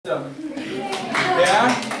system?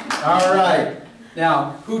 Yeah? All right.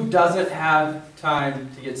 Now, who doesn't have time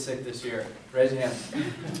to get sick this year? Raise your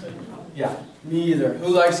hand. Yeah, me either. Who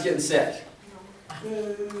likes getting sick?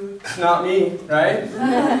 It's not me, right?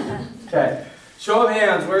 Okay. Show of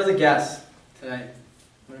hands, where are the guests tonight?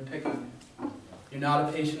 I'm going to pick on you. You're not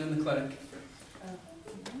a patient in the clinic.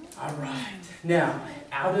 All right. Now,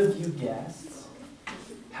 out of you guests,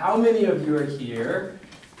 how many of you are here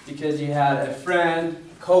because you had a friend,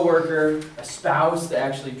 coworker, a spouse that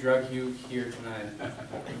actually drug you here tonight?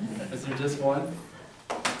 Is there just one?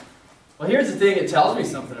 Well, here's the thing. It tells me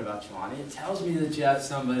something about you, Lonnie. It tells me that you have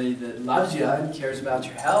somebody that loves you and cares about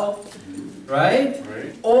your health, right?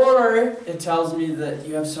 Or it tells me that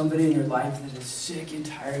you have somebody in your life that is sick and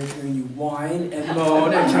tired of hearing you whine and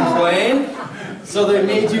moan and complain, so they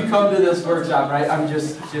made you come to this workshop, right? I'm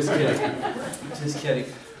just kidding. Just kidding.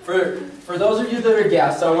 For those of you that are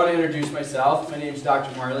guests, I want to introduce myself. My name is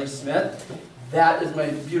Dr. Marley Smith. That is my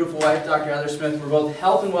beautiful wife, Dr. Heather Smith. We're both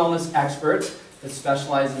health and wellness experts that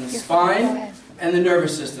specialize in the spine and the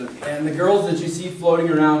nervous system. And the girls that you see floating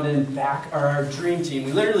around in back are our dream team.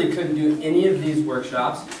 We literally couldn't do any of these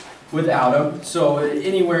workshops without them. So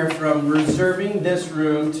anywhere from reserving this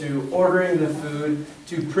room to ordering the food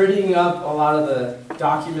to printing up a lot of the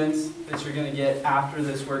documents that you're going to get after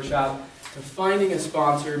this workshop to finding a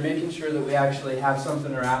sponsor, making sure that we actually have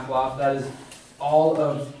something to raffle off, that is all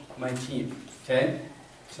of my team. Okay?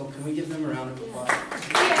 So can we give them a round of applause? They're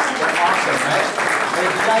awesome, right? And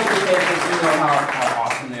if you guys are patients, you know how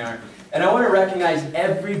awesome they are. And I want to recognize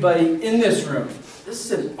everybody in this room. This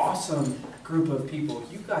is an awesome group of people.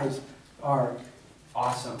 You guys are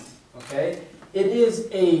awesome, okay? It is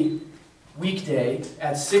a weekday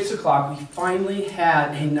at 6 o'clock. We finally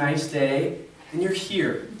had a nice day, and you're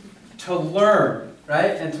here to learn,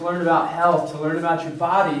 right? And to learn about health, to learn about your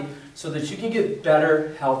body, so that you can get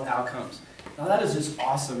better health outcomes. Now that is just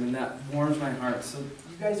awesome, and that warms my heart. So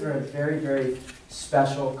you guys are a very, very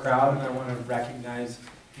special crowd, and I want to recognize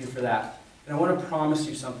you for that. And I want to promise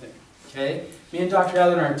you something, okay? Me and Dr.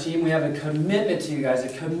 Heather and our team, we have a commitment to you guys,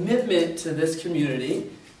 a commitment to this community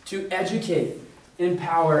to educate,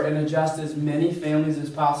 empower, and adjust as many families as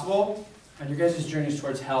possible on your guys' journeys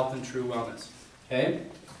towards health and true wellness, okay?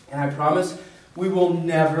 And I promise we will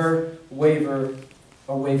never waver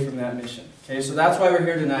away from that mission. Okay, so that's why we're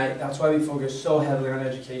here tonight. That's why we focus so heavily on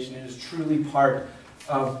education. It is truly part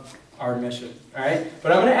of our mission. All right?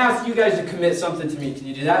 But I'm going to ask you guys to commit something to me. Can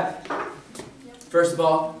you do that? First of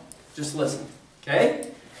all, just listen.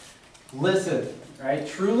 Okay? Listen. All right?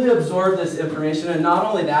 Truly absorb this information. And not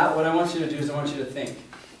only that, what I want you to do is I want you to think.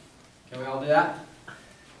 Can we all do that?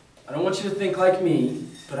 I don't want you to think like me,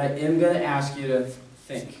 but I am going to ask you to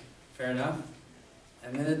think. Fair enough?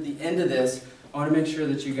 And then at the end of this, I want to make sure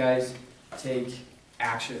that you guys take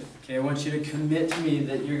action. Okay, I want you to commit to me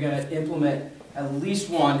that you're going to implement at least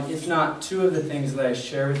one, if not two of the things that I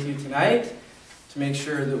share with you tonight to make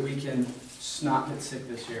sure that we can not get sick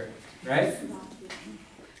this year. Right?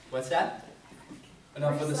 What's that?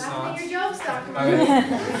 Enough with the snots. Your jokes, Dr. Okay.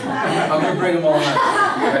 I'm going to bring them all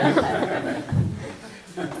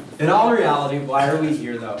up. In all reality, why are we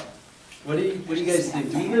here though? What do you guys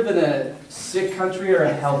think? Do we live in a sick country or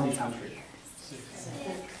a healthy country?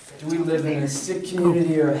 Do we live in a sick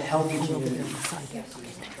community or a healthy community?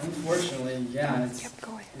 Unfortunately, yeah,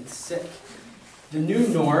 it's sick. The new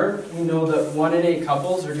norm, we know that 1 in 8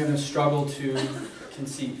 couples are going to struggle to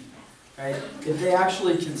conceive. Right? If they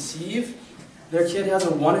actually conceive, their kid has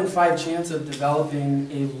a 1 in 5 chance of developing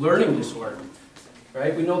a learning disorder.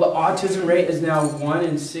 Right? We know the autism rate is now 1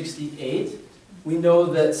 in 68. We know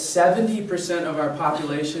that 70% of our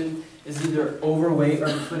population is either overweight or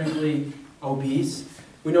clinically obese.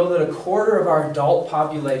 We know that 1/4 of our adult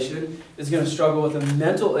population is going to struggle with a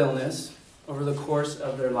mental illness over the course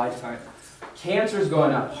of their lifetime. Cancer is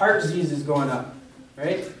going up. Heart disease is going up.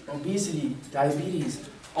 Right? Obesity, diabetes,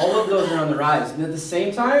 all of those are on the rise. And at the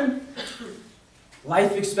same time,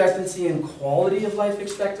 life expectancy and quality of life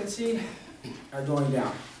expectancy are going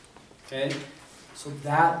down. Okay? So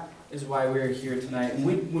that is why we're here tonight. And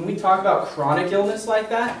when we talk about chronic illness like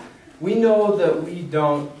that, we know that we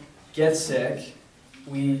don't get sick,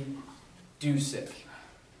 we do sick,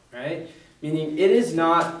 right? Meaning it is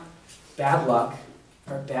not bad luck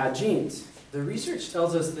or bad genes. The research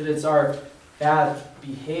tells us that it's our bad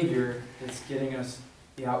behavior that's getting us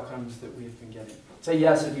the outcomes that we've been getting. Say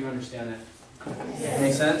yes if you understand that. Yeah.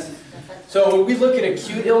 Make sense? So when we look at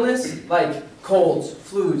acute illness, like colds,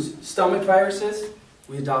 flus, stomach viruses,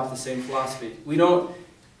 we adopt the same philosophy. We don't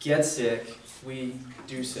get sick, we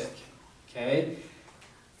do sick. Okay?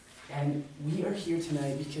 And we are here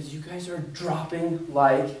tonight because you guys are dropping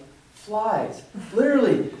like flies.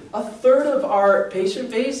 Literally, a third of our patient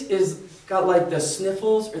base is got like the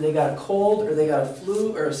sniffles, or they got a cold, or they got a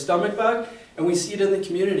flu, or a stomach bug, and we see it in the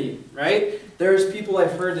community, right? There's people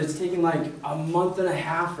I've heard that's taking like a month and a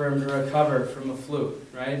half for them to recover from a flu,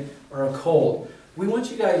 right? Or a cold. We want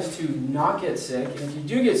you guys to not get sick, and if you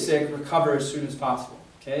do get sick, recover as soon as possible,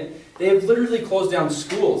 okay? They have literally closed down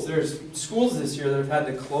schools. There's schools this year that have had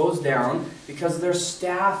to close down because their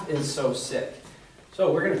staff is so sick.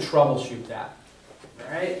 So we're going to troubleshoot that.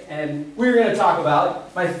 All right, and we're going to talk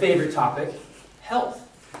about my favorite topic, health.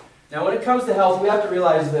 Now, when it comes to health, we have to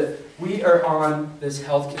realize that we are on this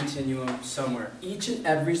health continuum somewhere. Each and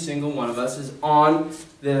every single one of us is on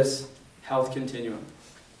this health continuum.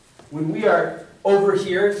 When we are over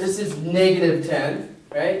here, this is -10,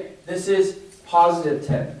 right? This is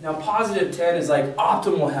 +10. Now, +10 is like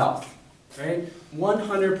optimal health, right?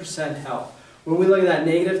 100% health. When we look at that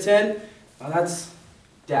 -10, well, that's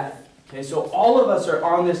death. Okay, so all of us are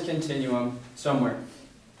on this continuum somewhere.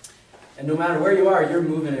 And no matter where you are, you're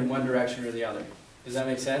moving in one direction or the other. Does that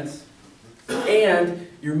make sense? And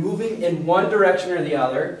you're moving in one direction or the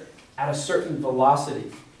other at a certain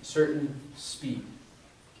velocity, a certain speed.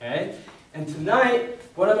 Okay? And tonight,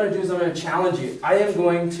 what I'm going to do is I'm going to challenge you. I am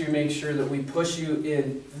going to make sure that we push you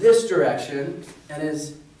in this direction and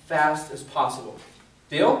as fast as possible.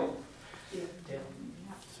 Deal? Yeah.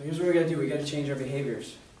 So here's what we got to do. We got to change our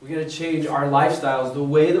behaviors. We got to change our lifestyles, the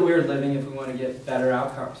way that we're living if we want to get better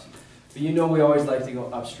outcomes. But you know we always like to go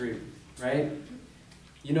upstream, right?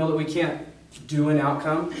 You know that we can't do an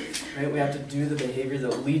outcome, right? We have to do the behavior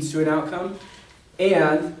that leads to an outcome.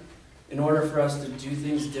 And in order for us to do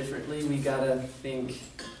things differently, we got to think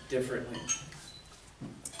differently.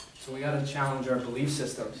 So we got to challenge our belief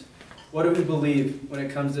systems. What do we believe when it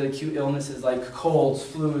comes to acute illnesses like colds,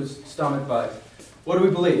 flus, stomach bugs? What do we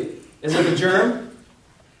believe? Is it a germ?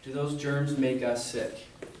 Do those germs make us sick?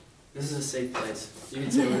 This is a safe place. You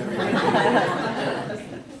can say whatever you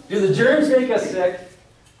want. Do the germs make us sick?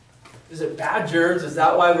 Is it bad germs? Is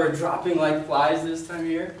that why we're dropping like flies this time of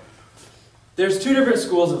year? There's two different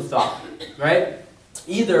schools of thought, right?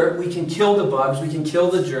 Either we can kill the bugs, we can kill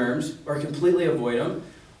the germs, or completely avoid them,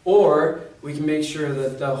 or we can make sure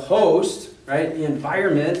that the host, right, the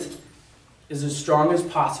environment, is as strong as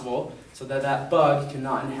possible so that that bug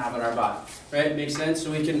cannot inhabit our body. Right? Makes sense?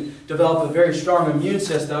 So we can develop a very strong immune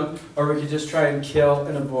system, or we could just try and kill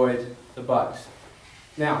and avoid the bugs.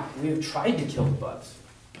 Now, we have tried to kill the bugs.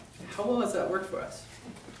 How well has that worked for us?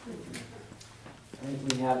 Right?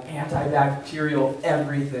 We have antibacterial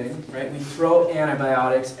everything, right? We throw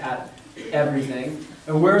antibiotics at everything.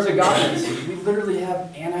 And where's it gotten us? We literally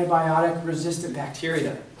have antibiotic-resistant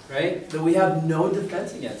bacteria, right? That we have no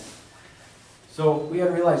defense against. So we got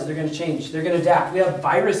to realize they're going to change. They're going to adapt. We have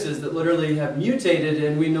viruses that literally have mutated,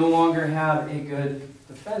 and we no longer have a good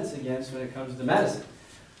defense against when it comes to medicine.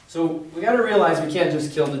 So we got to realize we can't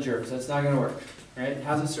just kill the germs. That's not going to work, right? It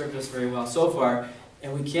hasn't served us very well so far,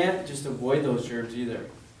 and we can't just avoid those germs either,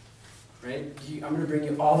 right? I'm going to bring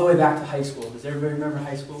you all the way back to high school. Does everybody remember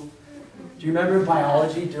high school? Do you remember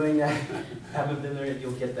biology doing that? Haven't been there yet,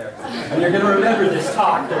 you'll get there. And you're going to remember this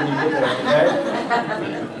talk when you get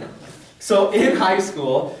there, okay? So in high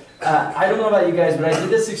school, I don't know about you guys, but I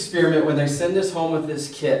did this experiment when they send us home with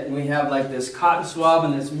this kit, and we have like this cotton swab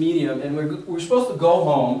and this medium, and we're supposed to go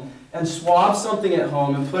home and swab something at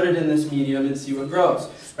home and put it in this medium and see what grows,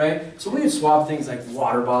 right? So we would swab things like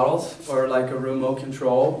water bottles, or like a remote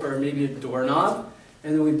control, or maybe a doorknob,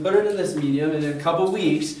 and then we put it in this medium, and in a couple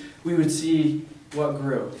weeks, we would see what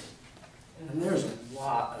grew. And there's a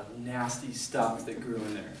lot of nasty stuff that grew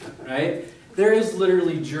in there, right? There is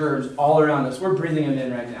literally germs all around us. We're breathing them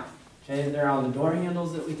in right now. Okay? They're on the door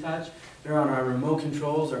handles that we touch. They're on our remote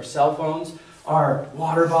controls, our cell phones, our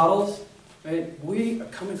water bottles. Right? We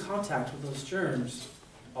come in contact with those germs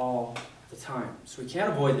all the time. So we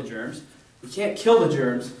can't avoid the germs. We can't kill the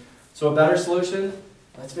germs. So a better solution,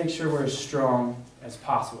 let's make sure we're as strong as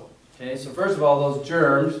possible. Okay? So first of all, those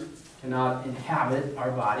germs cannot inhabit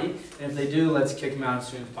our body. And if they do, let's kick them out as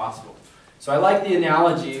soon as possible. So I like the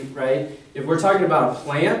analogy, right? If we're talking about a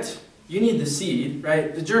plant, you need the seed,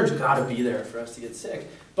 right? The germs got to be there for us to get sick.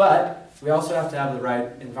 But we also have to have the right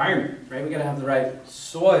environment, right? We got to have the right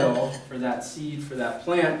soil for that seed, for that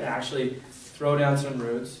plant to actually throw down some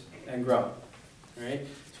roots and grow, right?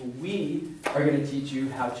 So we are going to teach you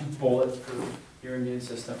how to bulletproof your immune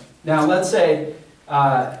system. Now, let's say,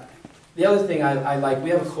 the other thing I like, we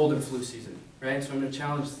have a cold and flu season, right? So I'm going to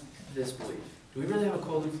challenge this belief. Do we really have a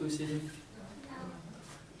cold and flu season?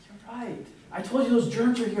 You're right. I told you those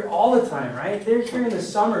germs are here all the time, right? They're here in the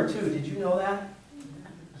summer too. Did you know that?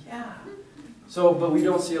 Yeah. So, but we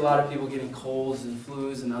don't see a lot of people getting colds and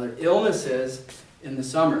flus and other illnesses in the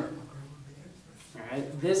summer. All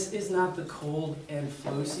right? This is not the cold and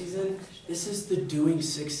flu season. This is the doing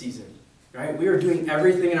sick season, right? We are doing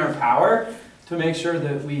everything in our power to make sure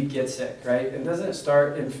that we get sick, right? And doesn't it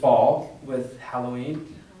start in fall with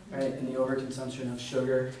Halloween, right? And the overconsumption of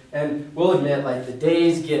sugar. And we'll admit, like, the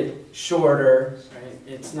days get shorter, right?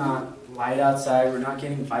 It's not light outside. We're not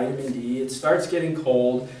getting vitamin D. It starts getting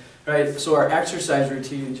cold, right? So our exercise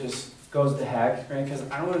routine just goes to heck, right? Because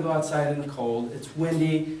I don't want to go outside in the cold. It's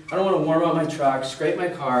windy. I don't want to warm up my truck, scrape my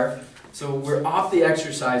car. So we're off the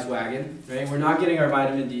exercise wagon, right? We're not getting our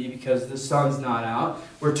vitamin D because the sun's not out.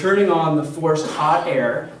 We're turning on the forced hot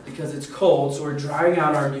air because it's cold, so we're drying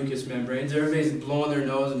out our mucous membranes. Everybody's blowing their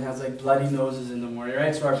nose and has like bloody noses in the morning,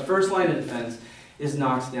 right? So our first line of defense is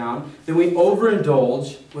knocked down. Then we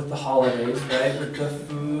overindulge with the holidays, right? With the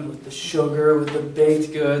food, with the sugar, with the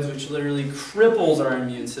baked goods, which literally cripples our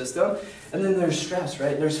immune system. And then there's stress,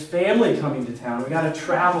 right? There's family coming to town. We got to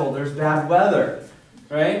travel. There's bad weather,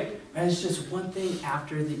 right? And it's just one thing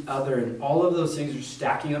after the other, and all of those things are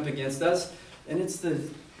stacking up against us, and it's the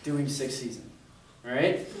doing sick season, all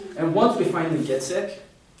right? And once we finally get sick,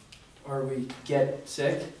 or we get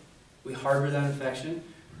sick, we harbor that infection,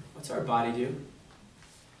 what's our body do?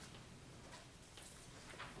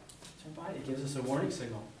 What's our body? It gives us a warning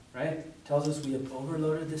signal, right? It tells us we have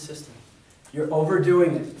overloaded the system. You're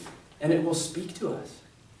overdoing it, and it will speak to us,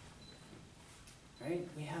 right?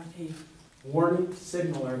 We have a warning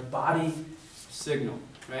signal, or body signal,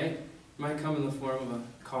 right? It might come in the form of a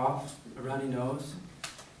cough, a runny nose,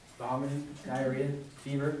 vomiting, diarrhea,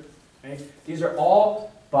 fever, right? These are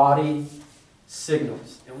all body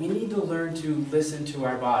signals, and we need to learn to listen to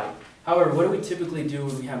our body. However, what do we typically do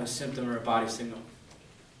when we have a symptom or a body signal?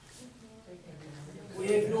 We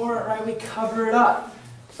ignore it, right? We cover it up.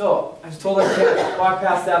 So, I was told I can't walk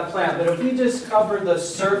past that plant, but if we just cover the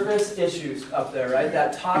surface issues up there, right,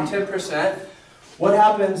 that top 10%, what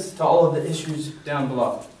happens to all of the issues down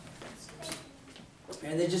below?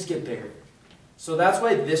 And they just get bigger. So that's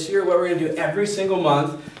why this year, what we're going to do every single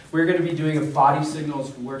month, we're going to be doing a body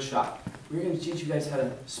signals workshop. We're going to teach you guys how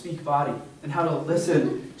to speak body and how to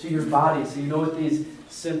listen to your body so you know what these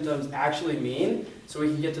symptoms actually mean so we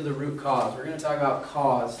can get to the root cause. We're going to talk about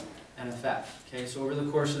cause and effect. Okay, so over the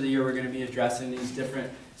course of the year, we're going to be addressing these different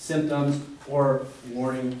symptoms or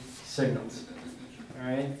warning signals. All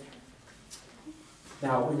right?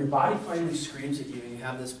 Now, when your body finally screams at you and you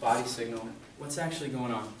have this body signal, what's actually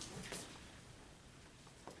going on?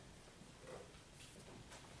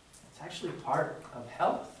 It's actually part of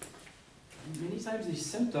health. And many times these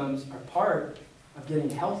symptoms are part of getting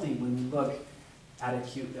healthy when we look at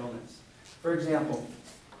acute illness. For example,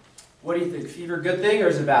 what do you think? Fever, good thing or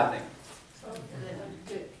is it a bad thing?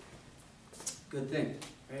 Good. Good thing,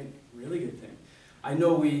 right? Really good thing. I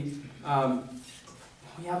know we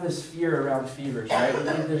have this fear around fevers, right? We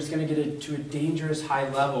think that it's going to get to a dangerous high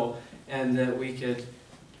level and that we could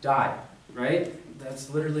die, right? That's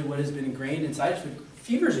literally what has been ingrained inside us.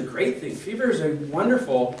 Fever is a great thing. Fever is a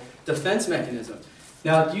wonderful defense mechanism.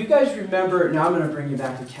 Now, do you guys remember, now I'm going to bring you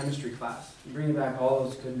back to chemistry class. Bring you back all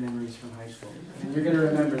those good memories from high school. And you're going to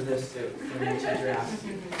remember this too when your teacher asks.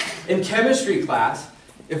 In chemistry class,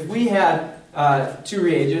 if we had two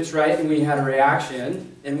reagents, right, and we had a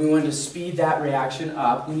reaction, and we wanted to speed that reaction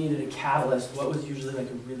up, we needed a catalyst. What was usually like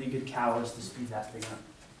a really good catalyst to speed that thing up?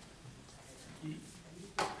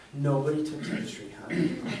 Nobody took chemistry, huh?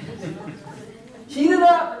 Heat it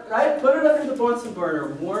up, right? Put it under the Bunsen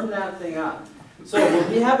burner. Warm that thing up. So when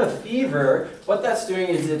we have a fever, what that's doing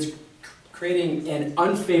is it's creating an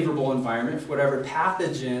unfavorable environment for whatever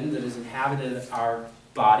pathogen that has inhabited our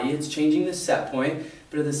body. It's changing the set point,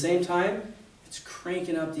 but at the same time, it's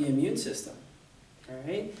cranking up the immune system. All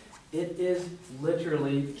right? It is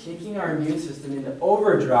literally kicking our immune system into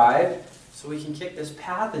overdrive so we can kick this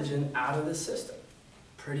pathogen out of the system.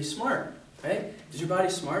 Pretty smart, right? Is your body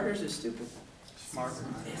smart or is it stupid? Smart.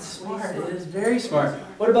 It's smart. It is very smart.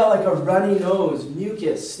 What about like a runny nose,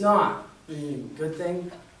 mucus, snot? Good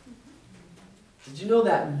thing? Did you know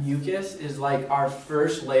that mucus is like our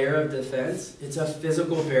first layer of defense? It's a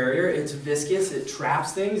physical barrier. It's viscous. It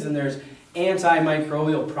traps things, and there's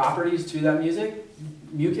antimicrobial properties to that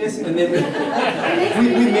mucus. And then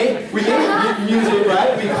we make music,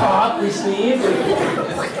 right? We cough, we sneeze,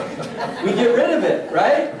 we get rid of it,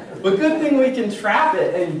 right? But good thing we can trap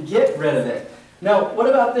it and get rid of it. Now, what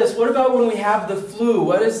about this? What about when we have the flu?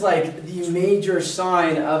 What is like the major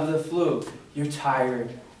sign of the flu? You're tired,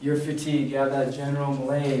 You're fatigued. You have that general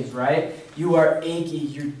malaise, right? You are achy.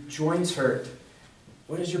 Your joints hurt.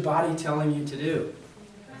 What is your body telling you to do?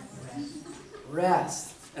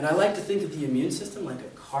 Rest. And I like to think of the immune system like a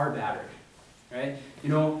car battery, right? You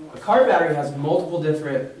know, a car battery has multiple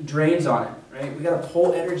different drains on it, right? We got to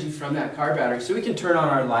pull energy from that car battery so we can turn on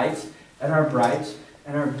our lights and our brights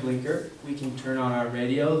and our blinker. We can turn on our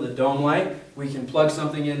radio, the dome light. We can plug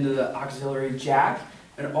something into the auxiliary jack.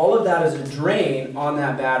 And all of that is a drain on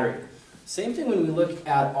that battery. Same thing when we look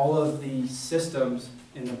at all of the systems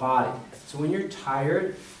in the body. So when you're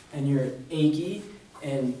tired and you're achy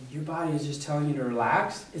and your body is just telling you to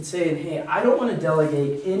relax, it's saying, hey, I don't want to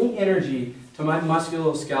delegate any energy to my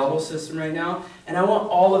musculoskeletal system right now, and I want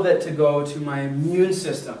all of it to go to my immune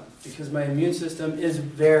system, because my immune system is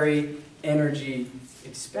very energy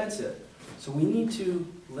expensive. So we need to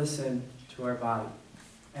listen to our body.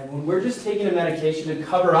 And when we're just taking a medication to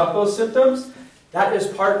cover up those symptoms, that is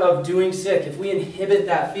part of doing sick. If we inhibit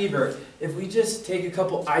that fever, if we just take a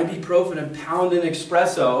couple ibuprofen and pound an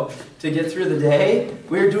espresso to get through the day,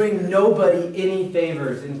 we're doing nobody any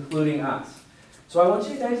favors, including us. So I want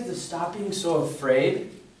you guys to stop being so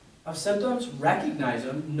afraid of symptoms. Recognize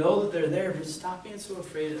them, know that they're there, but stop being so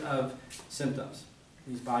afraid of symptoms,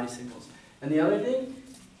 these body signals. And the other thing,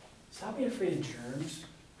 stop being afraid of germs.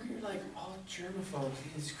 You're like, oh, germaphobes,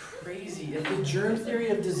 it's crazy. If the germ theory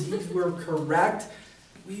of disease were correct,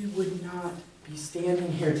 we would not be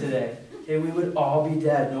standing here today. Okay, we would all be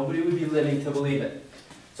dead. Nobody would be living to believe it.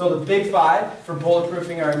 So the big five for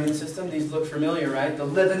bulletproofing our immune system, these look familiar, right? The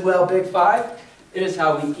living well big five. It is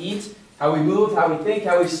how we eat, how we move, how we think,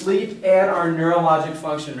 how we sleep, and our neurologic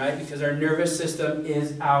function, right? Because our nervous system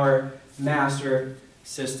is our master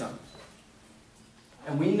system.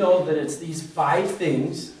 And we know that it's these 5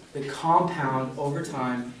 things that compound over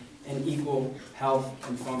time and equal health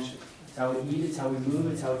and function. It's how we eat, it's how we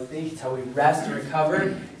move, it's how we think, it's how we rest and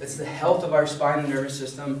recover. It's the health of our spine and nervous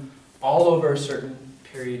system all over a certain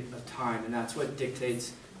period of time. And that's what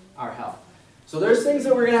dictates our health. So there's things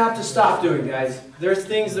that we're going to have to stop doing, guys. There's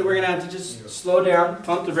things that we're going to have to just slow down,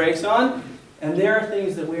 pump the brakes on. And there are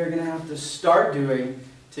things that we are going to have to start doing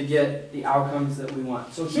to get the outcomes that we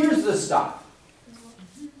want. So here's the stop.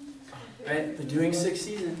 Right? The doing sick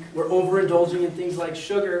season. We're overindulging in things like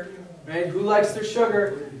sugar. Right? Who likes their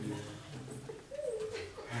sugar?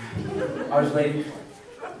 I was waiting.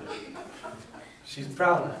 She's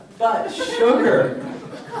proud of that. But sugar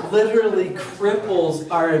literally cripples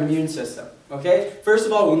our immune system. Okay? First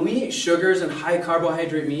of all, when we eat sugars and high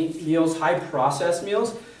carbohydrate meals, high processed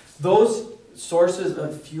meals, those sources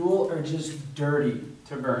of fuel are just dirty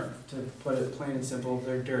to burn. To put it plain and simple,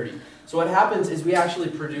 they're dirty. So what happens is we actually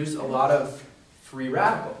produce a lot of free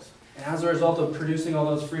radicals. And as a result of producing all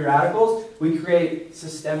those free radicals, we create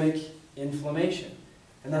systemic inflammation.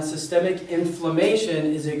 And that systemic inflammation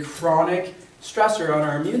is a chronic stressor on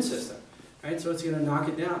our immune system. Right? So it's going to knock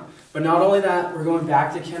it down. But not only that, we're going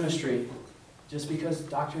back to chemistry. Just because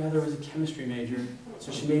Dr. Heather was a chemistry major, so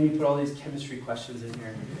she made me put all these chemistry questions in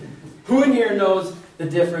here. Who in here knows the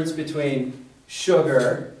difference between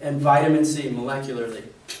sugar and vitamin C molecularly?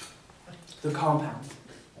 The compound.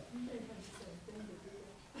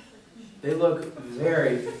 They look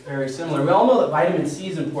very, very similar. We all know that vitamin C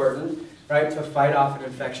is important, right, to fight off an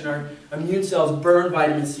infection. Our immune cells burn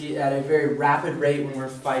vitamin C at a very rapid rate when we're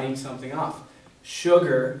fighting something off.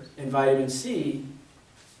 Sugar and vitamin C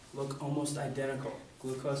look almost identical.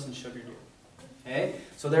 Glucose and sugar do. Okay?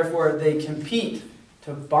 So therefore, they compete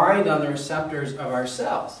to bind on the receptors of our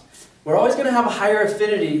cells. We're always going to have a higher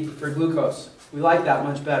affinity for glucose. We like that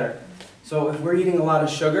much better. So if we're eating a lot of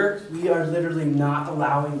sugar, we are literally not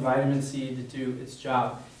allowing vitamin C to do its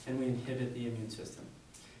job, and we inhibit the immune system.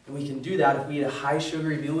 And we can do that if we eat a high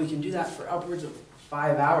sugary meal. We can do that for upwards of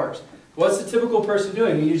 5 hours. What's the typical person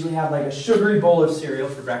doing? We usually have like a sugary bowl of cereal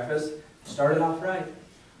for breakfast. Start it off right.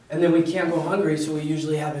 And then we can't go hungry, so we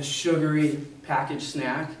usually have a sugary packaged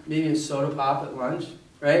snack, maybe a soda pop at lunch,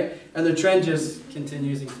 right? And the trend just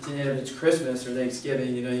continues and continues. If it's Christmas or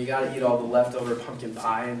Thanksgiving, you know, you got to eat all the leftover pumpkin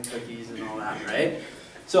pie and cookies and all that, right?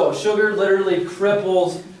 So sugar literally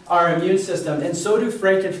cripples our immune system, and so do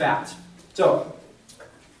frankenfats. So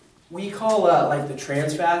we call like the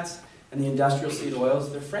trans fats and the industrial seed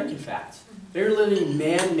oils, they're frankenfats. They're literally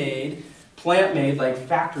man-made, plant-made, like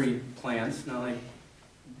factory plants, not like,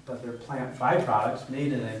 but they're plant byproducts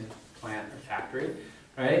made in a plant or factory,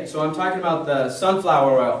 right? So I'm talking about the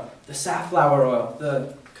sunflower oil, the safflower oil,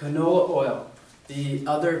 the canola oil, the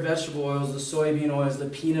other vegetable oils, the soybean oils, the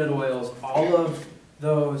peanut oils, all of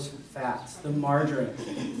those fats, the margarine,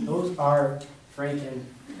 those are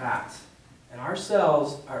frankenfats. And our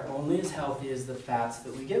cells are only as healthy as the fats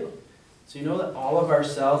that we give them. So you know that all of our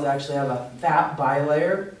cells actually have a fat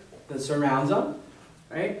bilayer that surrounds them,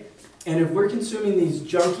 right? And if we're consuming these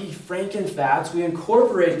junky frankenfats, we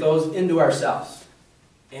incorporate those into our cells.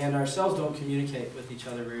 And our cells don't communicate with each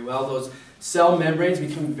other very well. Those cell membranes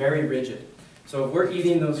become very rigid. So if we're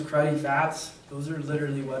eating those cruddy fats, those are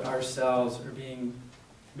literally what our cells are being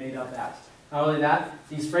made up as. Not only that,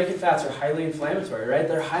 these frankenfats are highly inflammatory, right?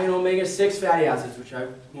 They're high in omega-6 fatty acids, which I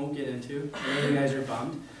won't get into. I know you guys are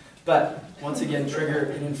bummed. But once again,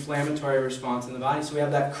 trigger an inflammatory response in the body. So we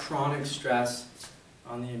have that chronic stress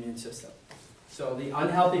on the immune system. So the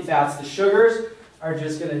unhealthy fats, the sugars, are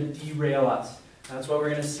just going to derail us. That's what we're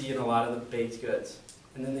going to see in a lot of the baked goods.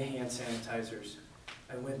 And then the hand sanitizers.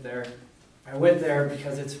 I went there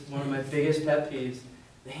because it's one of my biggest pet peeves.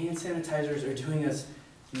 The hand sanitizers are doing us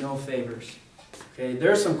no favors. Okay,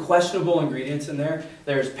 there are some questionable ingredients in there.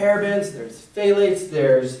 There's parabens, there's phthalates,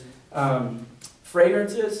 there's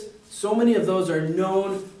fragrances. So many of those are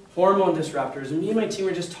known hormone disruptors. And me and my team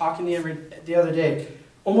were just talking the other day.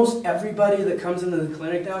 Almost everybody that comes into the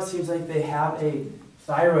clinic now seems like they have a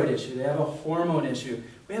thyroid issue. They have a hormone issue.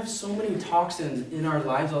 We have so many toxins in our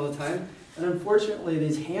lives all the time. And unfortunately,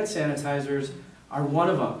 these hand sanitizers are one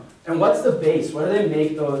of them. And what's the base? What do they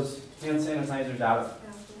make those hand sanitizers out of?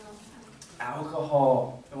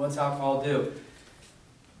 Alcohol. And what's alcohol do?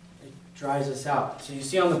 It dries us out. So you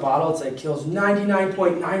see on the bottle, it's like kills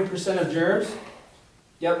 99.9% of germs.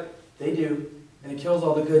 Yep, they do. And it kills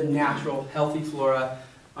all the good, natural, healthy flora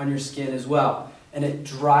on your skin as well. And it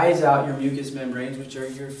dries out your mucous membranes, which are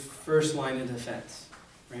your first line of defense.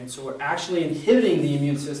 Right? So we're actually inhibiting the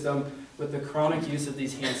immune system with the chronic use of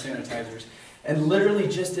these hand sanitizers. And literally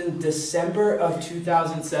just in December of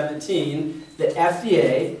 2017, the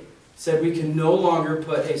FDA said we can no longer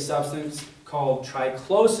put a substance called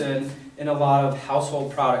triclosan in a lot of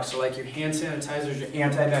household products. So like your hand sanitizers, your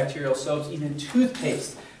antibacterial soaps, even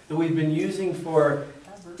toothpaste that we've been using for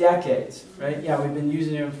decades, right? Yeah, we've been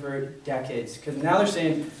using them for decades. Because now they're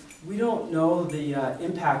saying, we don't know the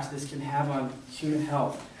impact this can have on human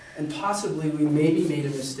health. And possibly we maybe made a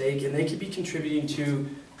mistake and they could be contributing to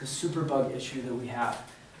the superbug issue that we have.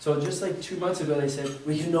 So just like 2 months ago, they said,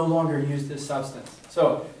 we can no longer use this substance.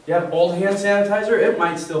 So if you have old hand sanitizer, it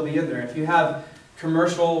might still be in there. If you have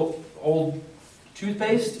commercial old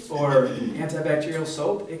toothpaste or antibacterial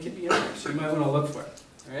soap, it could be in there. So you might want to look for it.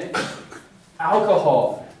 All right?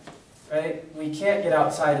 Alcohol. Right? We can't get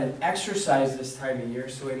outside and exercise this time of year,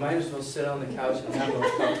 so we might as well sit on the couch and have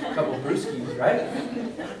a couple brewskis, right?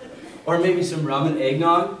 Or maybe some rum and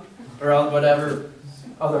eggnog, or whatever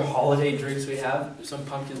other holiday drinks we have, some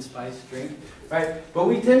pumpkin spice drink, right? But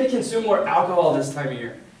we tend to consume more alcohol this time of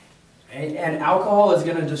year. Right? And alcohol is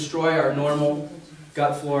going to destroy our normal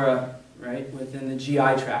gut flora, right, within the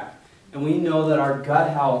GI tract. And we know that our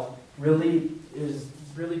gut health really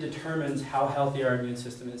determines how healthy our immune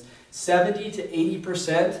system is. 70 to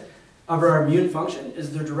 80% of our immune function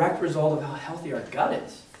is the direct result of how healthy our gut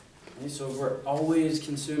is. Okay? So if we're always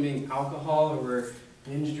consuming alcohol or we're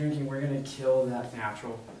binge drinking, we're going to kill that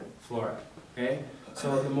natural flora. Okay?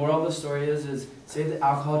 So the moral of the story is save the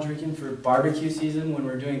alcohol drinking for barbecue season when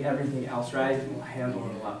we're doing everything else right, and we'll handle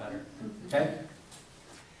it a lot better. Okay?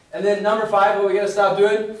 And then number 5, what we got to stop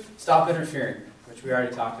doing? Stop interfering, which we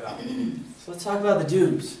already talked about. So let's talk about the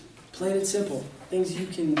do's. Plain and simple. Things you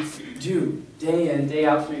can do day in, day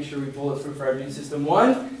out to make sure we bulletproof our immune system.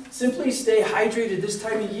 1, simply stay hydrated. This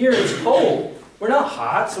time of year it's cold. We're not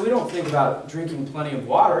hot, so we don't think about drinking plenty of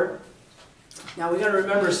water. Now we got to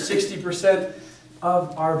remember 60%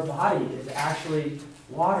 of our body is actually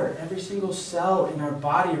water. Every single cell in our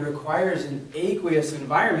body requires an aqueous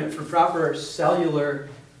environment for proper cellular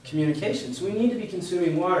communication. So we need to be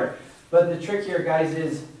consuming water. But the trick here, guys,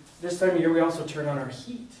 is this time of year we also turn on our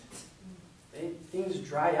heat. Things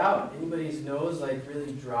dry out. Anybody's nose like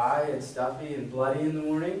really dry and stuffy and bloody in the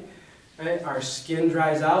morning, right? Our skin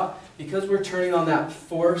dries out. Because we're turning on that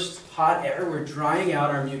forced hot air, we're drying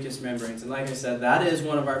out our mucous membranes. And like I said, that is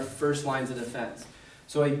one of our first lines of defense.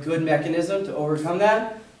 So a good mechanism to overcome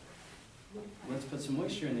that, let's put some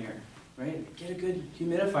moisture in the air, right? Get a good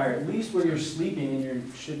humidifier, at least where you're sleeping and you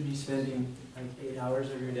should be spending like 8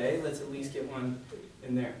 hours of your day. Let's at least get one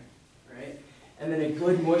in there, right? And then a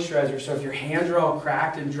good moisturizer. So if your hands are all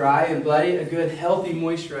cracked and dry and bloody, a good healthy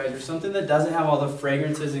moisturizer, something that doesn't have all the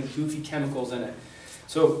fragrances and goofy chemicals in it.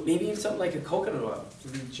 So maybe even something like a coconut oil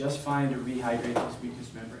would be just fine to rehydrate those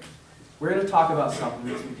mucous membranes. We're going to talk about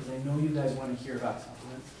supplements because I know you guys want to hear about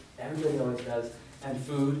supplements. Everybody always does. And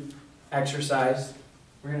food, exercise.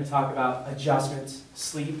 We're going to talk about adjustments,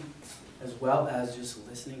 sleep, as well as just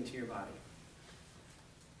listening to your body.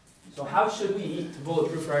 So how should we eat to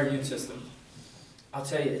bulletproof our immune system? I'll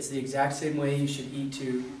tell you, it's the exact same way you should eat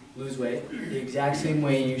to lose weight, the exact same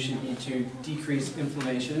way you should eat to decrease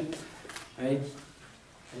inflammation, right?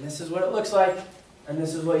 And this is what it looks like, and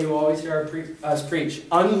this is what you always hear us preach.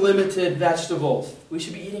 Unlimited vegetables. We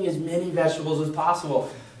should be eating as many vegetables as possible.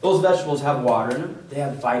 Those vegetables have water in them, they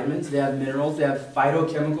have vitamins, they have minerals, they have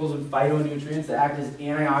phytochemicals and phytonutrients that act as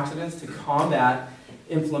antioxidants to combat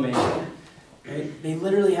inflammation. Right? They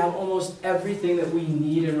literally have almost everything that we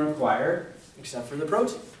need and require, except for the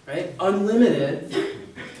protein. Right? Unlimited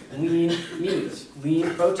lean meats,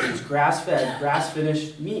 lean proteins, grass-fed,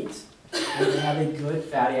 grass-finished meats. And they have a good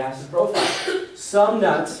fatty acid profile. Some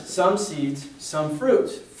nuts, some seeds, some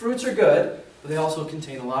fruits. Fruits are good, but they also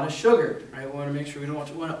contain a lot of sugar. Right? We want to make sure we don't want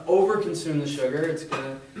to overconsume the sugar. It's going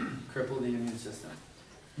to cripple the immune system.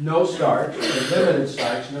 No starch, or limited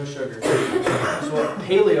starch, no sugar. So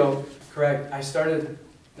paleo, correct. I started.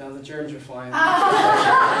 Now the germs are flying.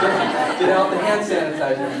 Get out the hand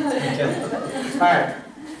sanitizer. All right.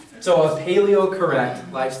 So a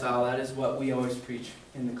paleo-correct lifestyle, that is what we always preach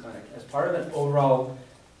in the clinic. As part of an overall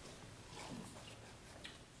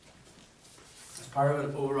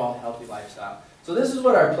healthy lifestyle. So this is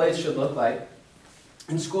what our plates should look like.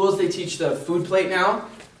 In schools they teach the food plate now.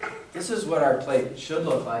 This is what our plate should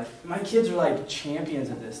look like. My kids are like champions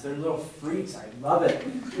at this. They're little freaks. I love it.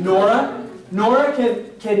 Nora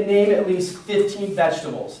can name at least 15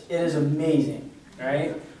 vegetables. It is amazing,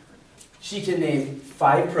 right? She can name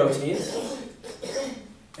 5 proteins,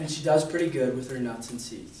 and she does pretty good with her nuts and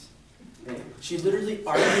seeds. She literally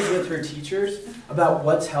argues with her teachers about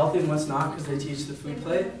what's healthy and what's not because they teach the food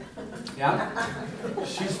plate. Yeah?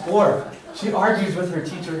 She's 4. She argues with her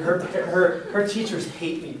teacher. Her teachers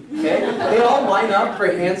hate me. Okay? They all line up for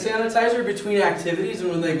hand sanitizer between activities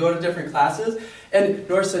and when they go to different classes. And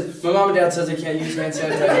Nora says, my mom and dad says I can't use hand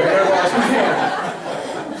sanitizer. I gotta wash my hands.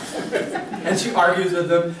 And she argues with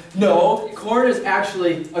them. No, corn is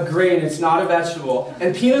actually a grain. It's not a vegetable.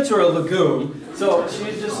 And peanuts are a legume. So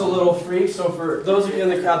she's just a little freak. So for those of you in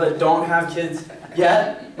the crowd that don't have kids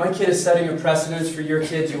yet, my kid is setting a precedence for your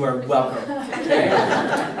kids. You are welcome. Okay?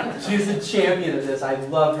 She's a champion of this. I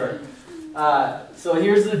love her. So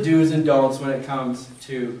here's the do's and don'ts when it comes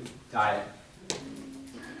to diet.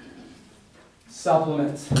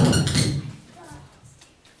 Supplements.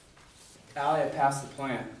 Allie, I passed the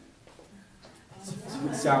plan.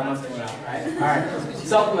 Sound must go out, right? All right.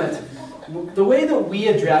 Supplements. The way that we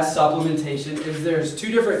address supplementation is there's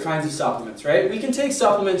 2 different kinds of supplements, right? We can take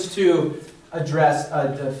supplements to address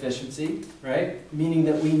a deficiency, right? Meaning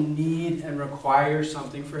that we need and require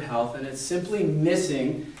something for health and it's simply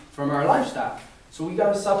missing from our lifestyle. So we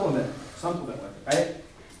got to supplement with it, right?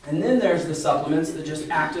 And then there's the supplements that just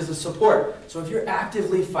act as a support. So if you're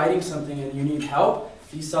actively fighting something and you need help,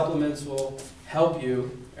 these supplements will help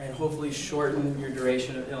you and hopefully shorten your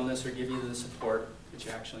duration of illness or give you the support that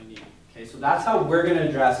you actually need. Okay, so that's how we're going to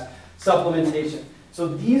address supplementation. So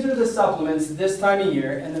these are the supplements this time of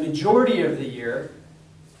year, and the majority of the year,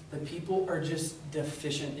 the people are just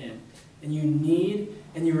deficient in. And you need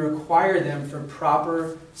and you require them for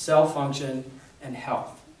proper cell function and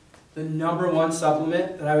health. The number 1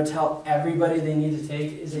 supplement that I would tell everybody they need to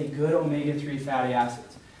take is a good omega-3 fatty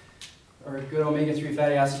acids. Or a good omega-3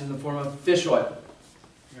 fatty acids in the form of fish oil.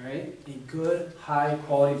 Right? A good,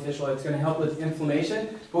 high-quality fish oil. It's going to help with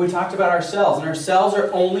inflammation. But we talked about our cells, and our cells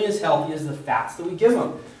are only as healthy as the fats that we give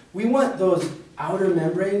them. We want those outer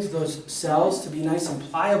membranes, those cells, to be nice and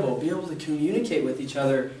pliable, be able to communicate with each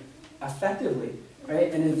other effectively.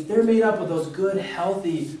 Right? And if they're made up with those good,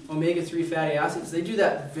 healthy omega-3 fatty acids, they do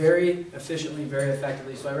that very efficiently, very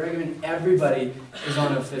effectively. So I recommend everybody is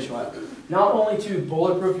on a fish oil. Not only to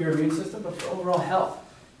bulletproof your immune system, but for overall health.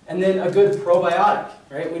 And then a good probiotic,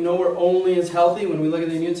 right? We know we're only as healthy, when we look at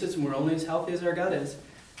the immune system, we're only as healthy as our gut is,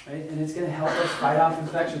 right? And it's going to help us fight off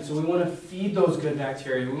infection. So we want to feed those good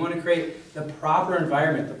bacteria. We want to create the proper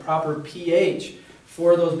environment, the proper pH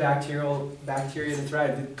for those bacteria to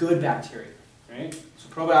thrive, the good bacteria, right? So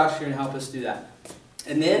probiotics are going to help us do that.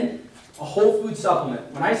 And then a whole food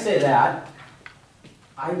supplement. When I say that,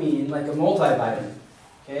 I mean like a multivitamin,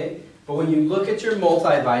 okay? But when you look at your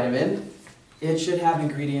multivitamin, it should have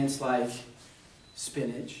ingredients like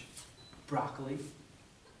spinach, broccoli,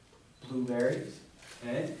 blueberries,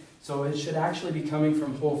 okay? So it should actually be coming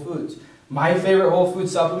from whole foods. My favorite whole food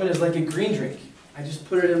supplement is like a green drink. I just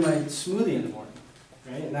put it in my smoothie in the morning,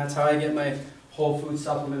 right? And that's how I get my whole food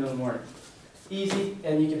supplement in the morning. Easy,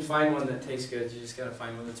 and you can find one that tastes good. You just got to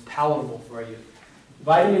find one that's palatable for you.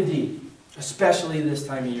 Vitamin D, especially this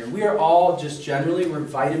time of year. We are all we're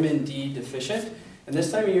vitamin D deficient. And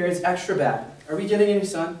this time of year, it's extra bad. Are we getting any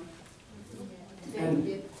sun?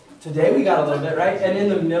 And today we got a little bit, right? And in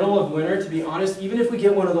the middle of winter, to be honest, even if we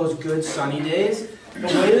get one of those good sunny days, the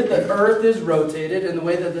way that the earth is rotated and the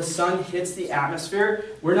way that the sun hits the atmosphere,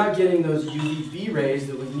 we're not getting those UVB rays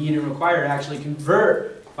that we need and require to actually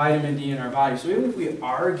convert vitamin D in our body. So even if we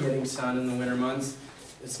are getting sun in the winter months,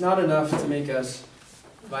 it's not enough to make us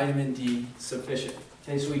vitamin D sufficient.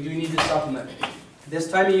 Okay, so we do need to supplement. This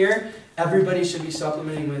time of year, everybody should be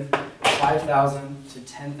supplementing with 5,000 to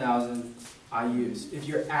 10,000 IUs. If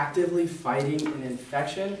you're actively fighting an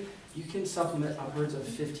infection, you can supplement upwards of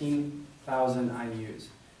 15,000 IUs.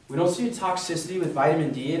 We don't see a toxicity with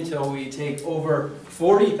vitamin D until we take over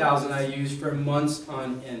 40,000 IUs for months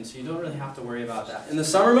on end, so you don't really have to worry about that. In the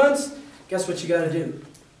summer months, guess what you got to do?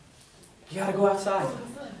 You got to go outside,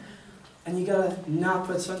 and you got to not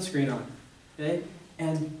put sunscreen on, okay,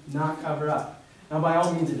 and not cover up. Now, by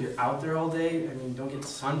all means, if you're out there all day, I mean, don't get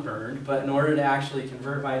sunburned, but in order to actually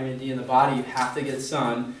convert vitamin D in the body, you have to get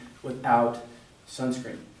sun without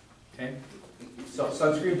sunscreen, okay? So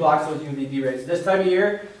sunscreen blocks those UVB rays. This time of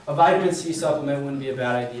year, a vitamin C supplement wouldn't be a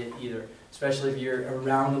bad idea either, especially if you're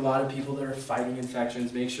around a lot of people that are fighting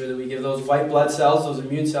infections. Make sure that we give those white blood cells, those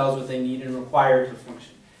immune cells, what they need and require to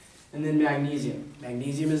function. And then magnesium.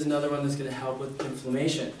 Magnesium is another one that's going to help with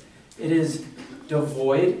inflammation. It is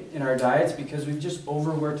devoid in our diets because we've just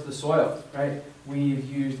overworked the soil, right? We've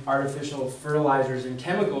used artificial fertilizers and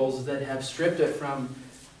chemicals that have stripped it from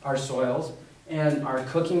our soils, and our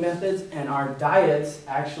cooking methods and our diets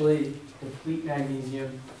actually deplete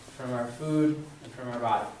magnesium from our food and from our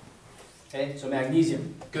body. Okay, so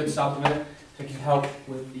magnesium, good supplement that can help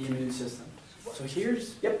with the immune system. So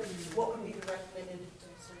here's, yep. What would be the recommended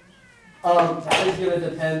dosage? That is going to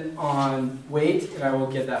depend on weight, and I will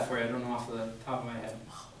get that for you. I don't know off the top of my head.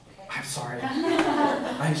 I'm sorry.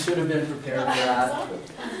 I should have been prepared for that.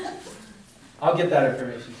 I'll get that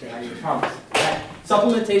information to you, I promise. Right.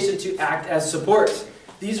 Supplementation to act as supports.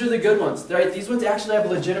 These are the good ones, right? These ones actually have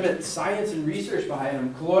legitimate science and research behind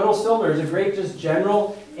them. Colloidal silver is a great, just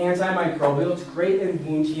general antimicrobial. It's great in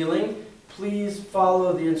wound healing. Please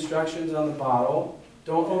follow the instructions on the bottle.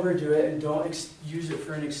 Don't overdo it, and don't use it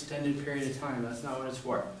for an extended period of time. That's not what it's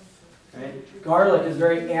for. Right? Garlic is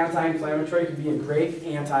very anti-inflammatory. It can be a great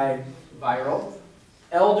antiviral.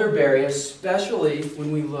 Elderberry, especially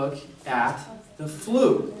when we look at the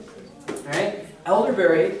flu. Right?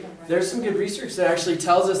 Elderberry, there's some good research that actually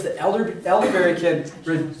tells us that elderberry can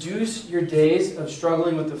reduce your days of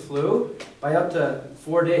struggling with the flu by up to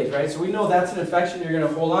 4 days, right? So we know that's an infection you're going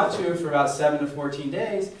to hold on to for about 7 to 14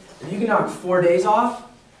 days. If you can knock 4 days off,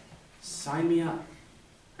 sign me up.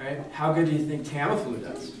 Right? How good do you think Tamiflu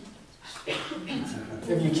does?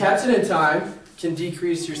 If you catch it in time, can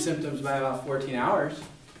decrease your symptoms by about 14 hours.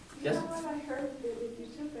 Yes? You know what I heard? That if you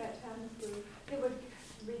took that Tamiflu, it would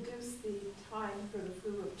reduce the time for the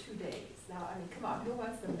flu of 2 days. Now, I mean, come on, who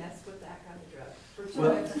wants to mess with that kind of drug for 2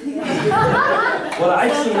 days?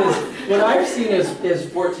 What I've seen is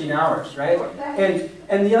 14 hours, right?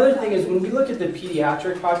 And the other thing is, when we look at the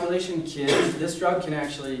pediatric population, kids, this drug can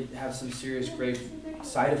actually have some serious grave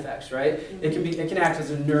side effects, right? It can act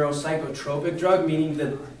as a neuropsychotropic drug, meaning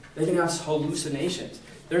that they can have hallucinations.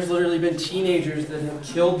 There's literally been teenagers that have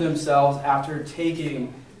killed themselves after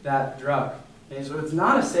taking that drug. Okay, so it's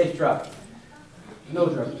not a safe drug. No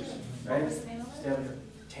drug use, right?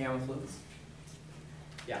 Tamiflu.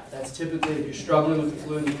 Yeah, that's typically if you're struggling with the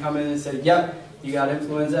flu and you come in and say, yep, you got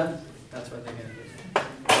influenza, that's what they're going to do.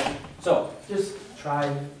 So just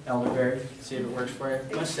try elderberry, see if it works for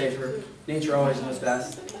you. Much safer. Nature always knows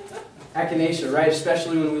best. Echinacea, right?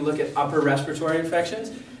 Especially when we look at upper respiratory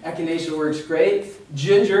infections. Echinacea works great.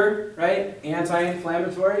 Ginger, right?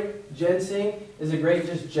 Anti-inflammatory. Ginseng is a great,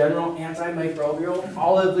 just general antimicrobial.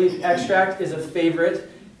 Olive leaf extract is a favorite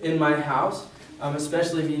in my house,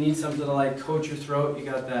 especially if you need something to like coat your throat. You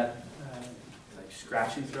got that like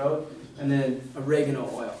scratchy throat. And then oregano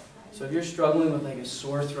oil. So if you're struggling with like a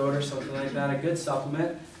sore throat or something like that, a good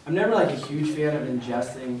supplement. I'm never like a huge fan of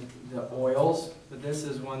ingesting the oils, but this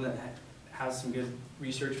is one that has some good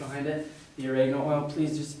research behind it. The oregano oil,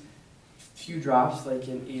 please just a few drops, like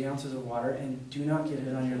in 8 ounces of water, and do not get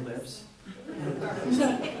it on your lips. But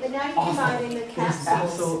now you can buy it in the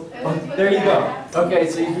capsules. Oh, there you go. Okay,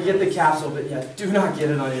 so you can get the capsule, but yeah, do not get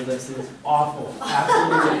it on your lips. It is awful.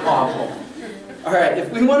 Absolutely awful. All right, if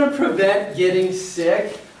we want to prevent getting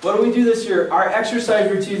sick, what do we do this year? Our exercise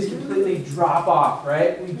routines completely drop off,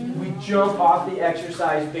 right? We jump off the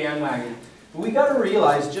exercise bandwagon. But we got to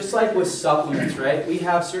realize, just like with supplements, right? We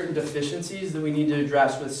have certain deficiencies that we need to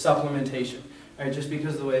address with supplementation, right? Just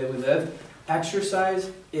because of the way that we live.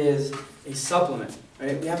 Exercise is a supplement,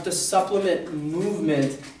 right? We have to supplement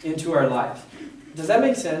movement into our life. Does that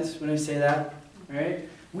make sense when I say that? Right?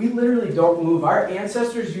 We literally don't move. Our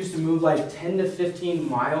ancestors used to move like 10 to 15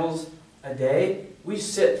 miles a day. We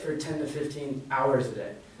sit for 10 to 15 hours a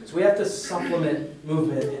day. So we have to supplement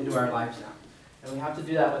movement into our lives now. And we have to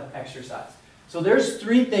do that with exercise. So there's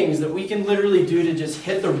 3 things that we can literally do to just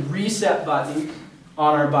hit the reset button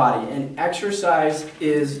on our body. And exercise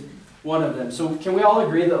is one of them. So can we all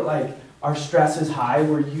agree that like our stress is high?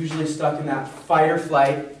 We're usually stuck in that fight or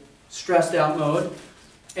flight, stressed out mode.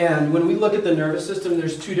 And when we look at the nervous system,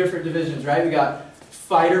 there's 2 different divisions, right? We got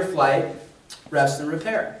fight or flight, rest and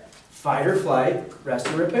repair. Fight or flight, rest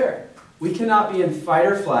and repair. We cannot be in fight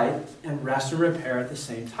or flight and rest and repair at the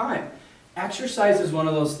same time. Exercise is one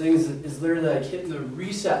of those things that is literally like hitting the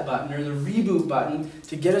reset button or the reboot button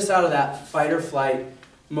to get us out of that fight or flight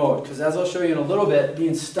mode. Because as I'll show you in a little bit,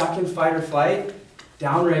 being stuck in fight or flight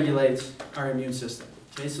downregulates our immune system.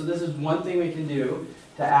 Okay, so this is one thing we can do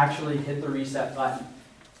to actually hit the reset button.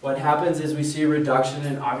 What happens is we see a reduction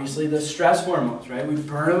in obviously the stress hormones, right? We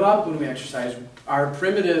burn them up when we exercise. Our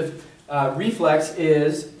primitive reflex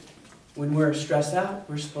is when we're stressed out,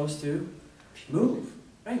 we're supposed to move,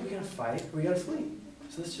 right? We gotta fight, we gotta flee.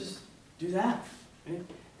 So let's just do that, right?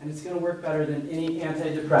 And it's gonna work better than any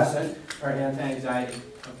antidepressant or anti-anxiety,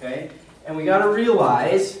 okay? And we gotta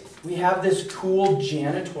realize we have this cool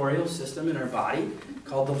janitorial system in our body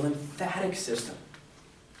called the lymphatic system,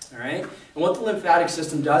 all right? And what the lymphatic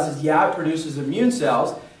system does is, yeah, it produces immune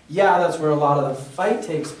cells. Yeah, that's where a lot of the fight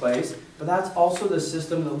takes place. But that's also the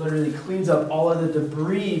system that literally cleans up all of the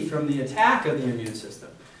debris from the attack of the immune system,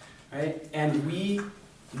 right? And we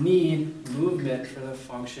need movement for the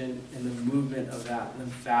function and the movement of that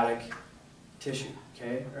lymphatic tissue,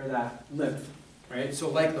 okay? Or that lymph, right? So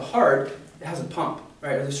like the heart, it has a pump,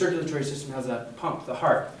 right? Or the circulatory system has a pump, the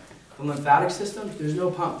heart. The lymphatic system, there's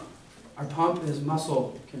no pump. Our pump is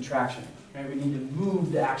muscle contraction, right? We need to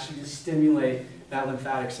move to actually stimulate that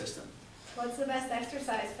lymphatic system. What's the best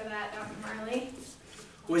exercise for that, Dr. Marley?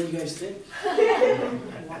 What do you guys think?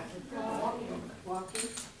 Walking.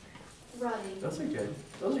 Running. Those are good.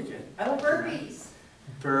 Those are good. I like Burpees.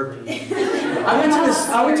 burpees.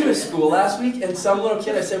 I went to a school last week, and some little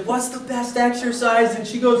kid, I said, "What's the best exercise?" And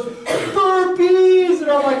she goes, "Burpees!"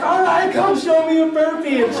 And I'm like, "All right, come show me a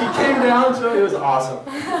burpee." And she came down, so it was awesome.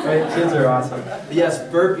 Right? Kids are awesome. But yes,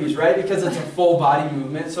 burpees, right? Because it's a full body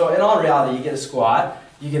movement. So in all reality, you get a squat.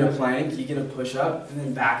 You get a plank, you get a push-up, and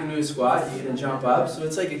then back into a squat, you get a jump up. So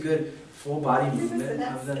it's like a good full body movement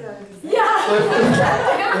of the... Yeah! So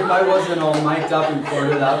if I wasn't all mic'd up and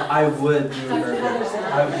corded up, I would do a burpee.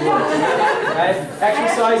 I would. Right?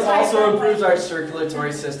 Exercise also improves our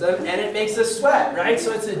circulatory system, and it makes us sweat, right?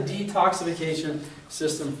 So it's a detoxification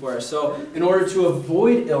system for us. So in order to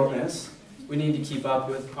avoid illness, we need to keep up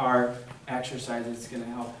with our exercise. It's going to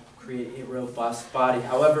help create a robust body.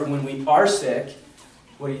 However, when we are sick,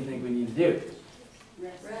 what do you think we need to do?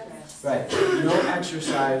 Rest. Right. No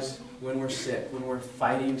exercise when we're sick, when we're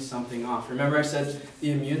fighting something off. Remember I said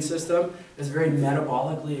the immune system is very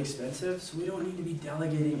metabolically expensive, so we don't need to be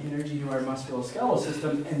delegating energy to our musculoskeletal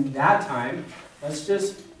system. And that time, let's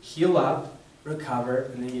just heal up,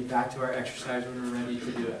 recover, and then get back to our exercise when we're ready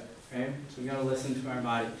to do it. Okay? So we got to listen to our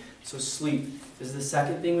body. So sleep is the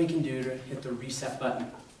second thing we can do to hit the reset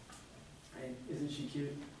button. Right? Isn't she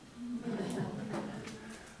cute?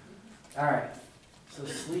 All right, so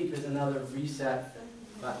sleep is another reset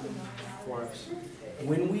button for us.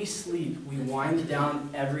 When we sleep, we wind down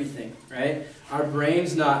everything, right? Our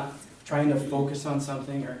brain's not trying to focus on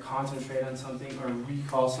something or concentrate on something or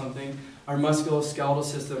recall something. Our musculoskeletal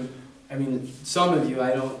system, I mean, some of you,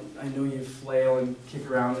 I know you flail and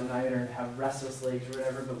kick around at night or have restless legs or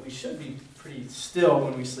whatever, but we should be pretty still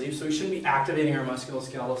when we sleep, so we shouldn't be activating our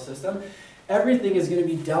musculoskeletal system. Everything is going to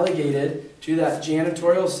be delegated to that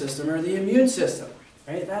janitorial system or the immune system,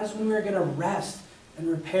 right? That is when we're going to rest and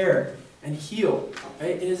repair and heal, right?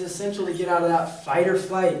 It is essential to get out of that fight or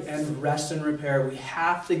flight and rest and repair. We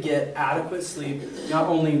have to get adequate sleep, not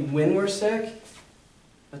only when we're sick,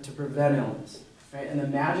 but to prevent illness, right? And the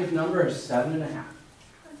magic number is 7.5.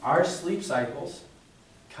 Our sleep cycles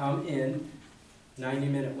come in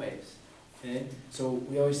 90-minute waves, okay? So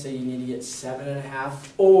we always say you need to get 7.5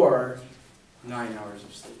 or 9 hours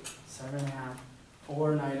of sleep. 7.5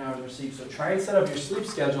 or 9 hours of sleep. So try and set up your sleep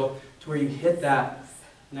schedule to where you hit that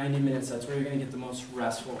 90 minutes. That's where you're going to get the most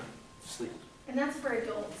restful sleep. And that's for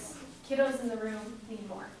adults. Kiddos in the room need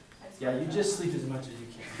more. Yeah, you just sleep as much as you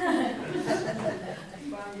can.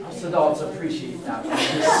 Us adults appreciate that.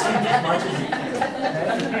 Just sleep as much as you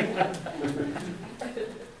can. Okay?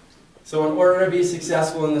 So in order to be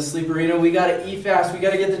successful in the sleep arena, we got to eat fast. We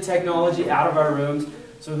got to get the technology out of our rooms.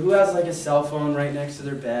 So who has like a cell phone right next to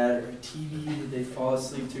their bed or a TV that they fall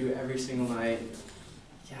asleep to every single night?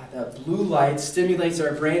 Yeah, that blue light stimulates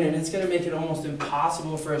our brain, and it's going to make it almost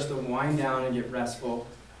impossible for us to wind down and get restful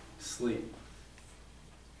sleep.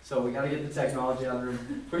 So we got to get the technology out of the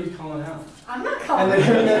room. Who are you calling out? I'm not calling.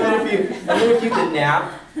 And then if you can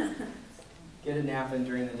nap, get a nap in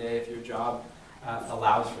during the day if your job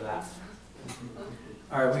allows for that.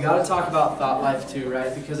 All right, we got to talk about thought life too,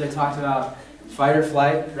 right? Because I talked about fight or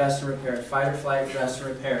flight, rest and repair. Fight or flight, rest and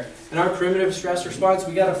repair. In our primitive stress response,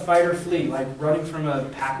 we got to fight or flee, like running from a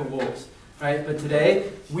pack of wolves, right? But today,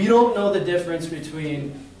 we don't know the difference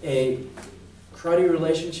between a cruddy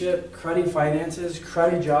relationship, cruddy finances,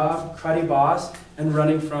 cruddy job, cruddy boss, and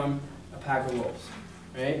running from a pack of wolves,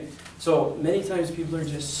 right? So many times people are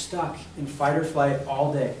just stuck in fight or flight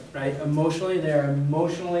all day, right? Emotionally, they are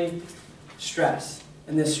emotionally stressed.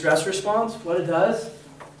 And this stress response, what it does,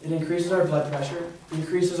 it increases our blood pressure,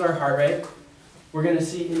 increases our heart rate. We're going to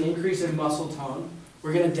see an increase in muscle tone.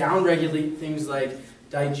 We're going to downregulate things like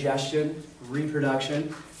digestion,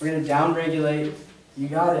 reproduction. We're going to downregulate, you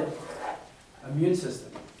got it, immune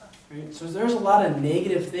system. Right? So there's a lot of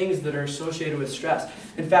negative things that are associated with stress.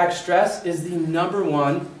 In fact, stress is the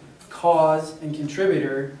 #1 cause and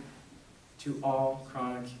contributor to all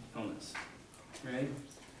chronic illness. Right?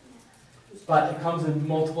 But it comes in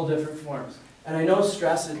multiple different forms. And I know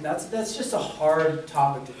stress, that's just a hard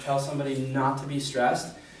topic to tell somebody not to be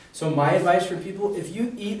stressed. So my advice for people, if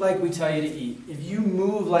you eat like we tell you to eat, if you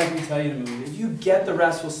move like we tell you to move, if you get the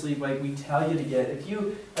restful sleep like we tell you to get, if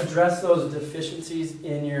you address those deficiencies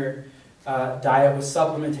in your diet with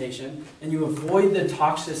supplementation, and you avoid the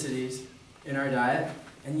toxicities in our diet,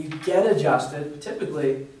 and you get adjusted,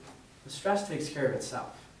 typically the stress takes care of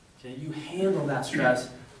itself. Okay? You handle that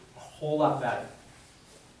stress a whole lot better.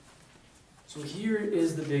 So here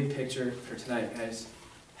is the big picture for tonight, guys.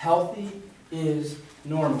 Healthy is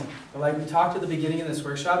normal. But like we talked at the beginning of this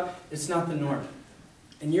workshop, it's not the norm.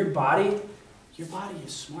 And your body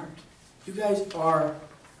is smart. You guys are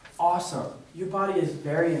awesome. Your body is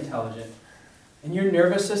very intelligent. And your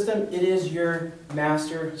nervous system, it is your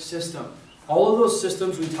master system. All of those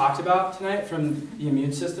systems we talked about tonight, from the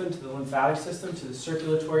immune system to the lymphatic system to the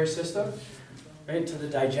circulatory system, right, to the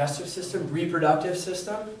digestive system, reproductive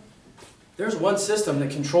system, there's one system that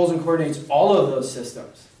controls and coordinates all of those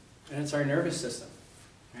systems, and it's our nervous system,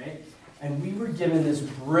 right? And we were given this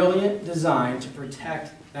brilliant design to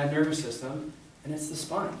protect that nervous system, and it's the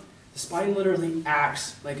spine. The spine literally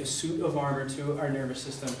acts like a suit of armor to our nervous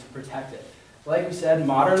system to protect it. Like we said,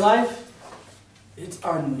 modern life, it's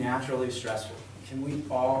unnaturally stressful. Can we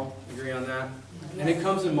all agree on that? And it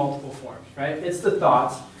comes in multiple forms, right? It's the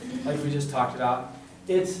thoughts, like we just talked about.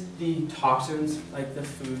 It's the toxins, like the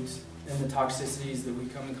foods and the toxicities that we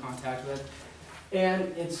come in contact with. And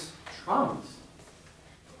it's traumas.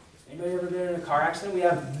 Anybody ever been in a car accident? We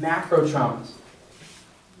have macro traumas.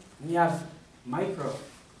 We have micro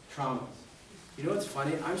traumas. You know what's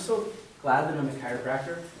funny? I'm so glad that I'm a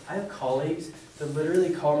chiropractor. I have colleagues that literally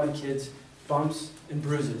call my kids bumps and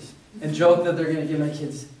bruises and joke that they're going to give my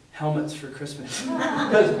kids helmets for Christmas.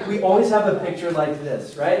 Because we always have a picture like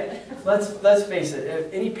this, right? Let's face it.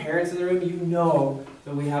 If any parents in the room, you know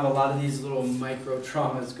that we have a lot of these little micro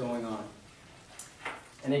traumas going on.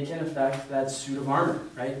 And it can affect that suit of armor,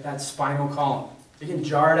 right? That spinal column. It can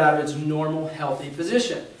jar it out of its normal, healthy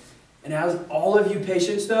position. And as all of you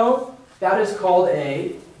patients know, that is called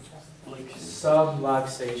a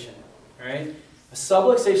subluxation, right? A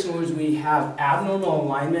subluxation means we have abnormal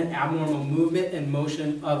alignment, abnormal movement and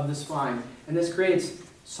motion of the spine. And this creates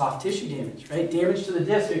soft tissue damage, right? Damage to the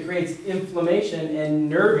disc. It creates inflammation and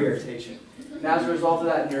nerve irritation. And as a result of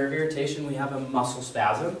that nerve irritation, we have a muscle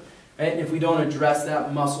spasm. Right? And if we don't address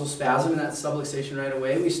that muscle spasm and that subluxation right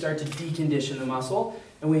away, we start to decondition the muscle,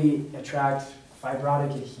 and we attract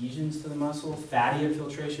fibrotic adhesions to the muscle, fatty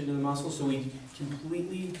infiltration to the muscle, so we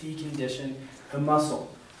completely decondition the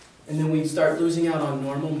muscle. And then we start losing out on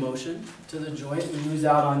normal motion to the joint. We lose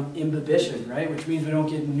out on imbibition, right? Which means we don't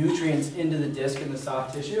get nutrients into the disc and the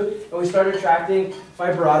soft tissue. And we start attracting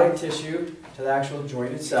fibrotic tissue to the actual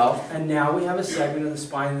joint itself. And now we have a segment of the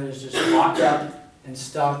spine that is just locked up and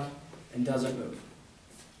stuck and doesn't move.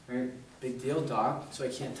 Right? Big deal, doc. So I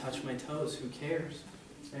can't touch my toes. Who cares?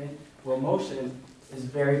 Right? Well, motion is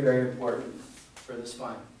very, very important for the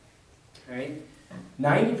spine. Right?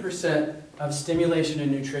 90% of stimulation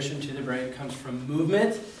and nutrition to the brain comes from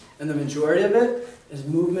movement, and the majority of it is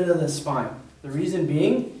movement of the spine. The reason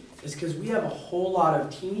being is because we have a whole lot of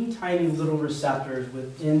teeny tiny little receptors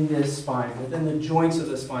within this spine, within the joints of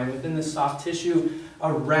the spine, within the soft tissue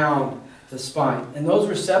around the spine. And those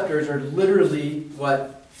receptors are literally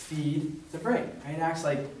what feed the brain. Right? It acts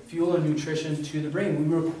like fuel and nutrition to the brain.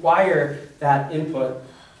 We require that input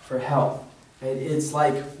for health. Right? It's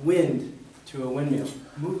like wind to a windmill.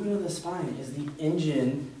 Movement of the spine is the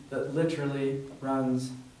engine that literally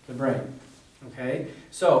runs the brain. Okay?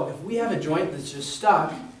 So if we have a joint that's just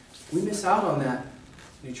stuck, we miss out on that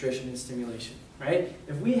nutrition and stimulation. Right?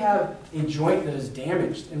 If we have a joint that is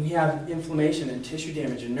damaged and we have inflammation and tissue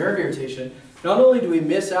damage and nerve irritation, not only do we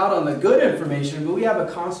miss out on the good information, but we have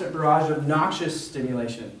a constant barrage of noxious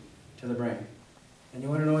stimulation to the brain. And you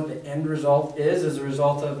want to know what the end result is as a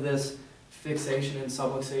result of this fixation and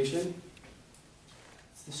subluxation?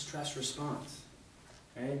 It's the stress response.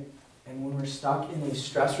 Right? And when we're stuck in a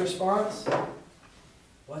stress response,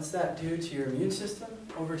 what's that do to your immune system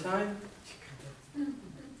over time? It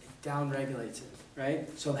downregulates it,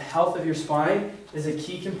 right? So the health of your spine is a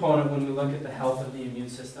key component when we look at the health of the immune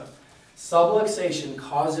system. Subluxation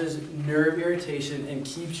causes nerve irritation and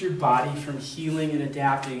keeps your body from healing and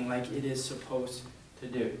adapting like it is supposed to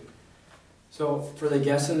do. So for the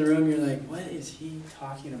guests in the room, you're like, what is he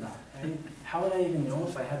talking about? Right? How would I even know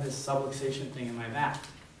if I had this subluxation thing in my back?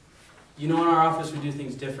 You know, in our office we do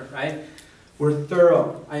things different, right? We're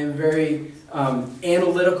thorough. I am very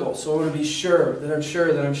analytical, so I want to be sure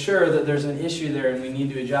that there's an issue there and we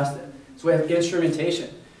need to adjust it. So we have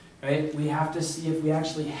instrumentation, right? We have to see if we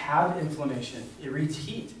actually have inflammation. It reads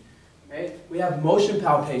heat, right? We have motion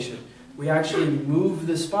palpation. We actually move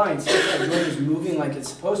the spine. See if that joint is moving like it's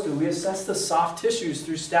supposed to. We assess the soft tissues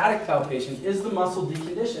through static palpation. Is the muscle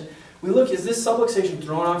deconditioned? We look, is this subluxation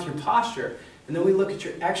throwing off your posture? And then we look at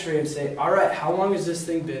your x-ray and say, all right, how long has this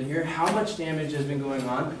thing been here? How much damage has been going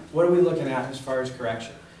on? What are we looking at as far as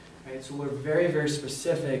correction? Right? So we're very, very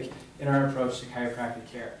specific in our approach to chiropractic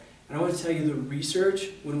care. And I want to tell you the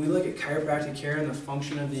research, when we look at chiropractic care and the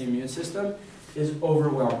function of the immune system, is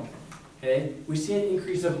overwhelming. Okay? We see an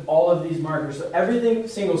increase of all of these markers. So every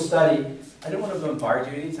single study, I don't want to bombard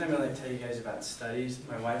you. Anytime I tell you guys about studies,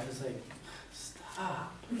 my wife is like,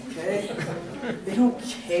 stop, okay? They don't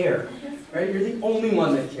care, right? You're the only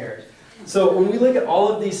one that cares. So when we look at all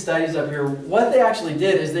of these studies up here, what they actually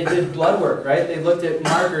did is they did blood work, right? They looked at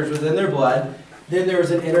markers within their blood. Then there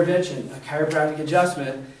was an intervention, a chiropractic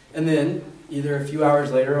adjustment, and then either a few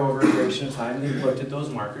hours later or over a duration of time, they looked at those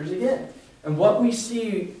markers again. And what we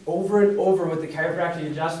see over and over with the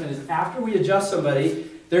chiropractic adjustment is after we adjust somebody,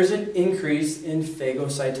 there's an increase in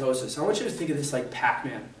phagocytosis. I want you to think of this like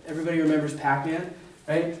Pac-Man. Everybody remembers Pac-Man,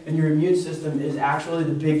 right? And your immune system is actually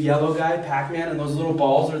the big yellow guy, Pac-Man, and those little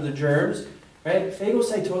balls are the germs, right?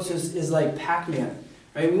 Phagocytosis is like Pac-Man,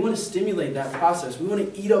 right? We want to stimulate that process. We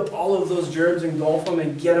want to eat up all of those germs, engulf them,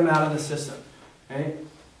 and get them out of the system, right?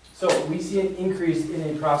 So we see an increase in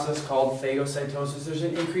a process called phagocytosis. There's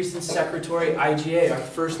an increase in secretory IgA, our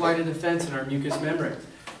first line of defense in our mucous membrane,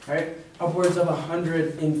 right? Upwards of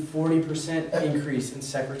 140% increase in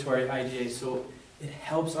secretory IgA. So it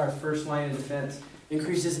helps our first line of defense.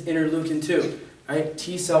 Increases interleukin-2, right?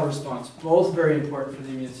 T-cell response, both very important for the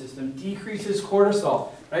immune system. Decreases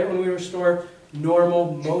cortisol, right? When we restore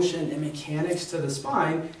normal motion and mechanics to the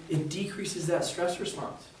spine, it decreases that stress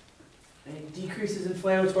response. It decreases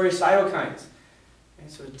inflammatory cytokines. Okay,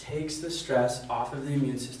 so it takes the stress off of the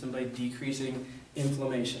immune system by decreasing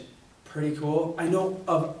inflammation. Pretty cool. I know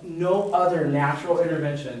of no other natural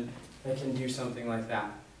intervention that can do something like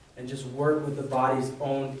that and just work with the body's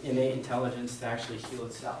own innate intelligence to actually heal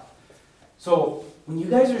itself. So when you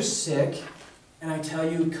guys are sick and I tell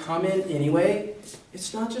you come in anyway,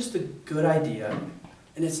 it's not just a good idea.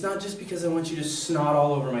 And it's not just because I want you to snot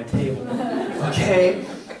all over my table, okay?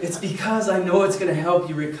 It's because I know it's going to help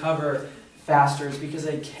you recover faster. It's because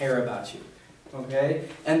I care about you, okay?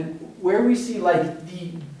 And where we see like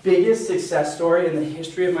the biggest success story in the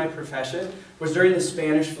history of my profession was during the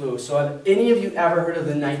Spanish flu. So have any of you ever heard of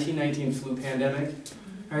the 1919 flu pandemic?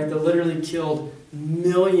 All right, that literally killed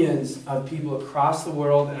millions of people across the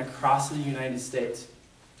world and across the United States.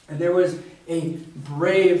 And there was a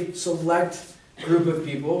brave, select group of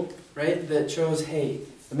people, right, that chose, hey,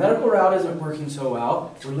 the medical route isn't working so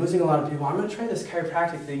well, we're losing a lot of people, I'm going to try this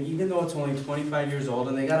chiropractic thing, even though it's only 25 years old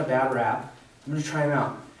and they got a bad rap, I'm going to try them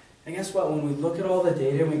out. And guess what, when we look at all the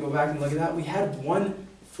data and we go back and look at that, we had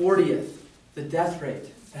 1/40th the death rate.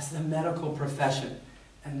 That's the medical profession.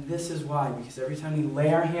 And this is why, because every time we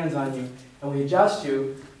lay our hands on you and we adjust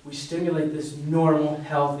you, we stimulate this normal,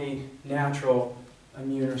 healthy, natural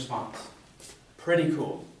immune response. Pretty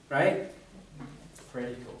cool, right?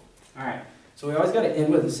 Pretty cool. All right, so we always got to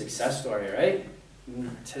end with a success story, right?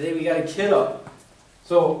 Today we got a kiddo.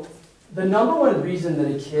 So the number one reason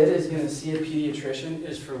that a kid is going to see a pediatrician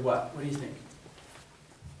is for what? What do you think?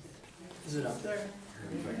 Is it up there?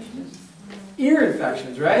 Ear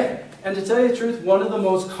infections, right? And to tell you the truth, one of the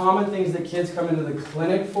most common things that kids come into the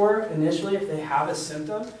clinic for initially, if they have a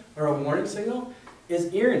symptom or a warning signal,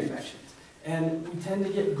 is ear infections. And we tend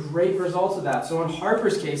to get great results of that. So in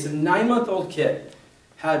Harper's case, a 9-month-old kid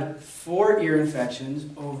had 4 ear infections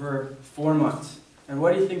over 4 months. And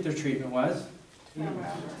what do you think their treatment was?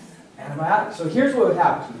 Antibiotics. So here's what would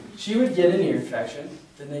happen. She would get an ear infection,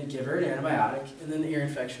 then they'd give her an antibiotic, and then the ear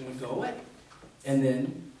infection would go away. And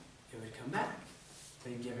then it would come back.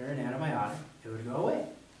 They'd give her an antibiotic, it would go away.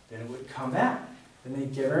 Then it would come back. Then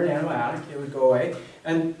they'd give her an antibiotic, it would go away.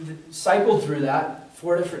 And cycled through that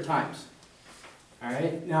 4 different times. All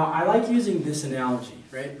right? Now, I like using this analogy,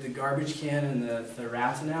 right? The garbage can and the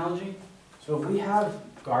rats analogy. So if we have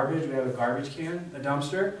garbage, we have a garbage can, a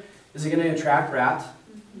dumpster, is it going to attract rats?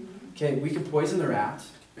 Okay, we could poison the rats,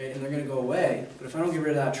 right? And they're going to go away. But if I don't get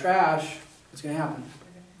rid of that trash, what's going to happen?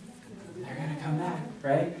 They're going to come back,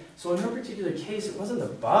 right? So in her particular case, it wasn't the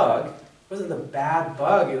bug, it wasn't the bad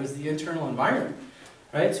bug, it was the internal environment,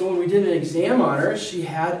 right? So when we did an exam on her, she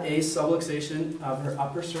had a subluxation of her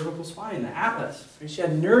upper cervical spine, the atlas. She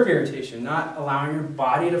had nerve irritation, not allowing her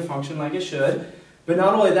body to function like it should. But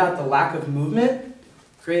not only that, the lack of movement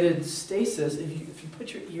created stasis. If you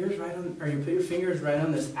put your ears right on, or you put your fingers right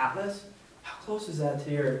on this atlas, how close is that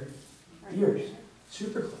to your ears?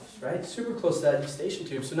 Super close, right? Super close to that eustachian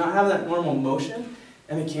tube. So not having that normal motion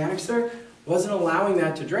and mechanics there wasn't allowing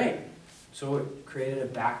that to drain. So it created a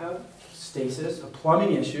backup, stasis, a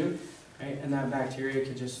plumbing issue, right? And that bacteria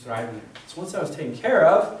could just thrive in there. So once that was taken care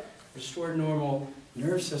of, restored normal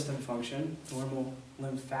nerve system function, normal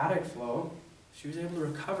lymphatic flow, she was able to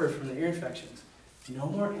recover from the ear infections. No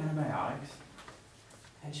more antibiotics.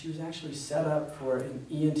 And she was actually set up for an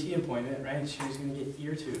ENT appointment, right? She was going to get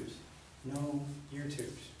ear tubes. No ear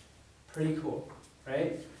tubes. Pretty cool,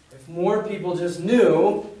 right? If more people just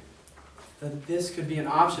knew that this could be an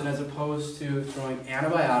option as opposed to throwing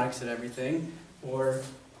antibiotics at everything or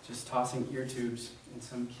just tossing ear tubes in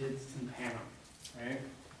some kids' tympanum, right?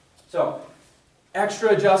 So, extra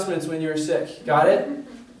adjustments when you're sick. Got it?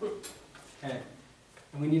 Okay.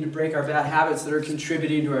 And we need to break our bad habits that are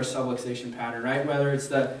contributing to our subluxation pattern, right? Whether it's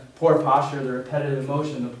the poor posture, the repetitive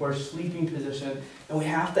motion, the poor sleeping position, and we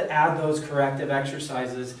have to add those corrective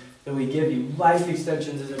exercises that we give you. Life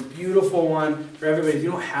extensions is a beautiful one for everybody. If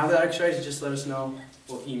you don't have that exercise, just let us know.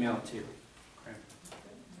 We'll email it to you. Okay.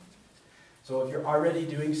 So if you're already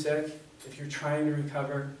doing sick, if you're trying to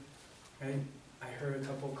recover, right? I heard a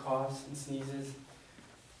couple coughs and sneezes.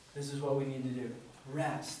 This is what we need to do.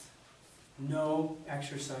 Rest. No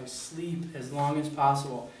exercise. Sleep as long as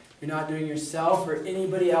possible. You're not doing yourself or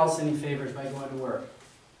anybody else any favors by going to work.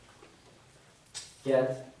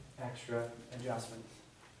 Get extra adjustments.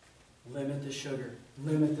 Limit the sugar.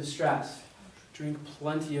 Limit the stress. Drink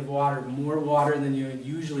plenty of water. More water than you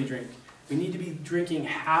usually drink. We need to be drinking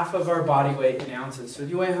half of our body weight in ounces. So if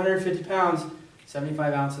you weigh 150 pounds,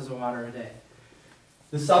 75 ounces of water a day.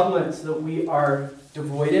 The supplements that we are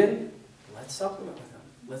devoid in, let's supplement with them.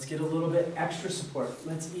 Let's get a little bit extra support.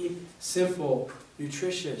 Let's eat simple,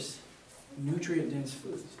 nutritious, nutrient-dense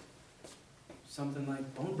foods. Something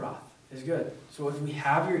like bone broth is good. So if we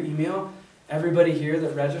have your email, everybody here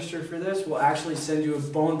that registered for this will actually send you a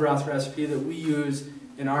bone broth recipe that we use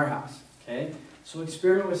in our house. Okay? So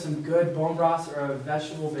experiment with some good bone broths or a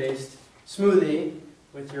vegetable-based smoothie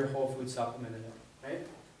with your whole food supplement in it. Right?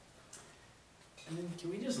 And then can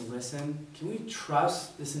we just listen? Can we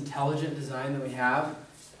trust this intelligent design that we have?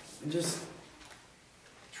 And just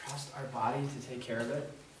trust our body to take care of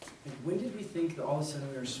it? Like, when did we think that all of a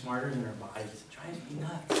sudden we were smarter than our bodies? It drives me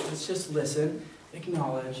nuts. Let's just listen,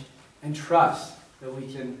 acknowledge, and trust that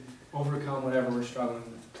we can overcome whatever we're struggling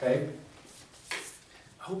with, okay?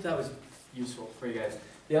 I hope that was useful for you guys.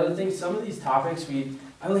 The other thing, some of these topics,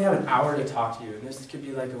 I only have an hour to talk to you, and this could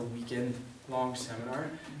be like a weekend-long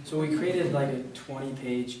seminar. So we created like a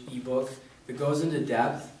 20-page ebook that goes into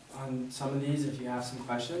depth on some of these. If you have some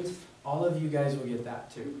questions, all of you guys will get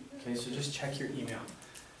that too. Okay, so just check your email.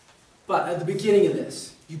 But at the beginning of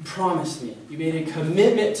this, you promised me, you made a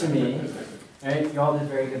commitment to me, right? You all did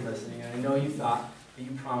very good listening, and I know you thought that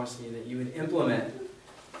you promised me that you would implement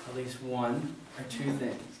at least 1 or 2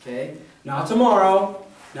 things, okay? Not tomorrow,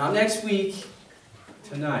 not next week,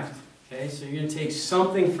 tonight, okay? So you're going to take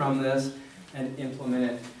something from this and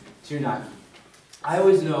implement it tonight. I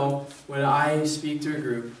always know when I speak to a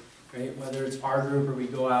group, right, whether it's our group or we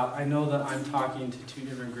go out, I know that I'm talking to 2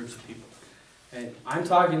 different groups of people. Right? I'm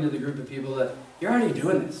talking to the group of people that you're already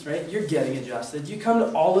doing this, right? You're getting adjusted. You come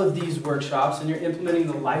to all of these workshops and you're implementing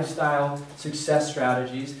the lifestyle success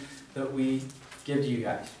strategies that we give to you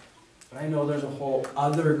guys. But I know there's a whole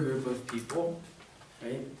other group of people,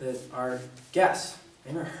 right, that are guests.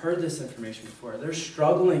 They've never heard this information before. They're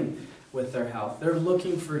struggling with their health. They're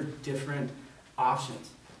looking for different options.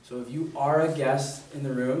 So if you are a guest in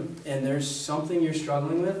the room and there's something you're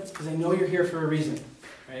struggling with, because I know you're here for a reason,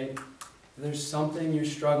 right? If there's something you're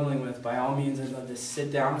struggling with, by all means, I'd love to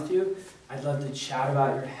sit down with you. I'd love to chat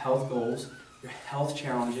about your health goals, your health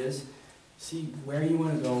challenges, see where you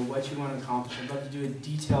want to go, what you want to accomplish. I'd love to do a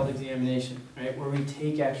detailed examination, right, where we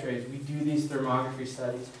take x-rays, we do these thermography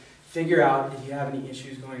studies, figure out if you have any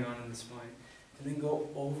issues going on in the spine, and then go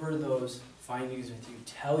over those findings with you,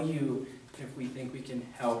 tell you if we think we can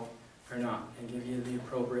help or not, and give you the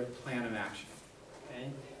appropriate plan of action. Okay?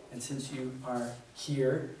 And since you are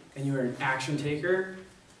here and you are an action taker,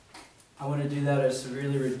 I want to do that at a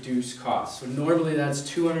severely reduced cost. So normally that's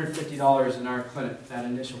 $250 in our clinic, that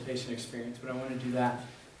initial patient experience, but I want to do that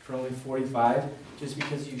for only $45, just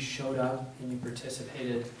because you showed up and you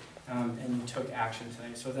participated and you took action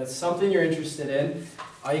tonight. So if that's something you're interested in,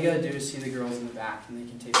 all you got to do is see the girls in the back and they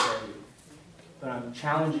can take care of you. But I'm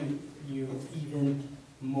challenging you even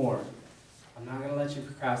more. I'm not going to let you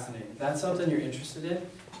procrastinate. If that's something you're interested in,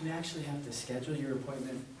 you actually have to schedule your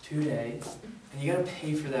appointment today, and you got to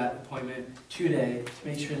pay for that appointment today to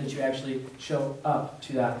make sure that you actually show up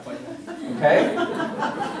to that appointment. Okay?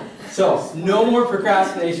 So, no more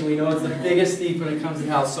procrastination. We know it's the biggest thief when it comes to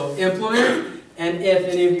health. So implement, and if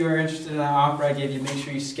any of you are interested in that offer I gave you, make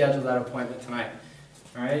sure you schedule that appointment tonight.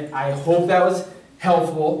 All right? I hope that was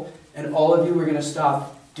helpful, and all of you are going to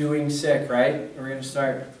stop doing sick, right? And we're going to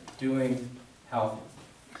start doing healthy.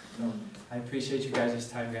 So I appreciate you guys'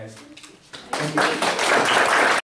 time, guys. Thank you.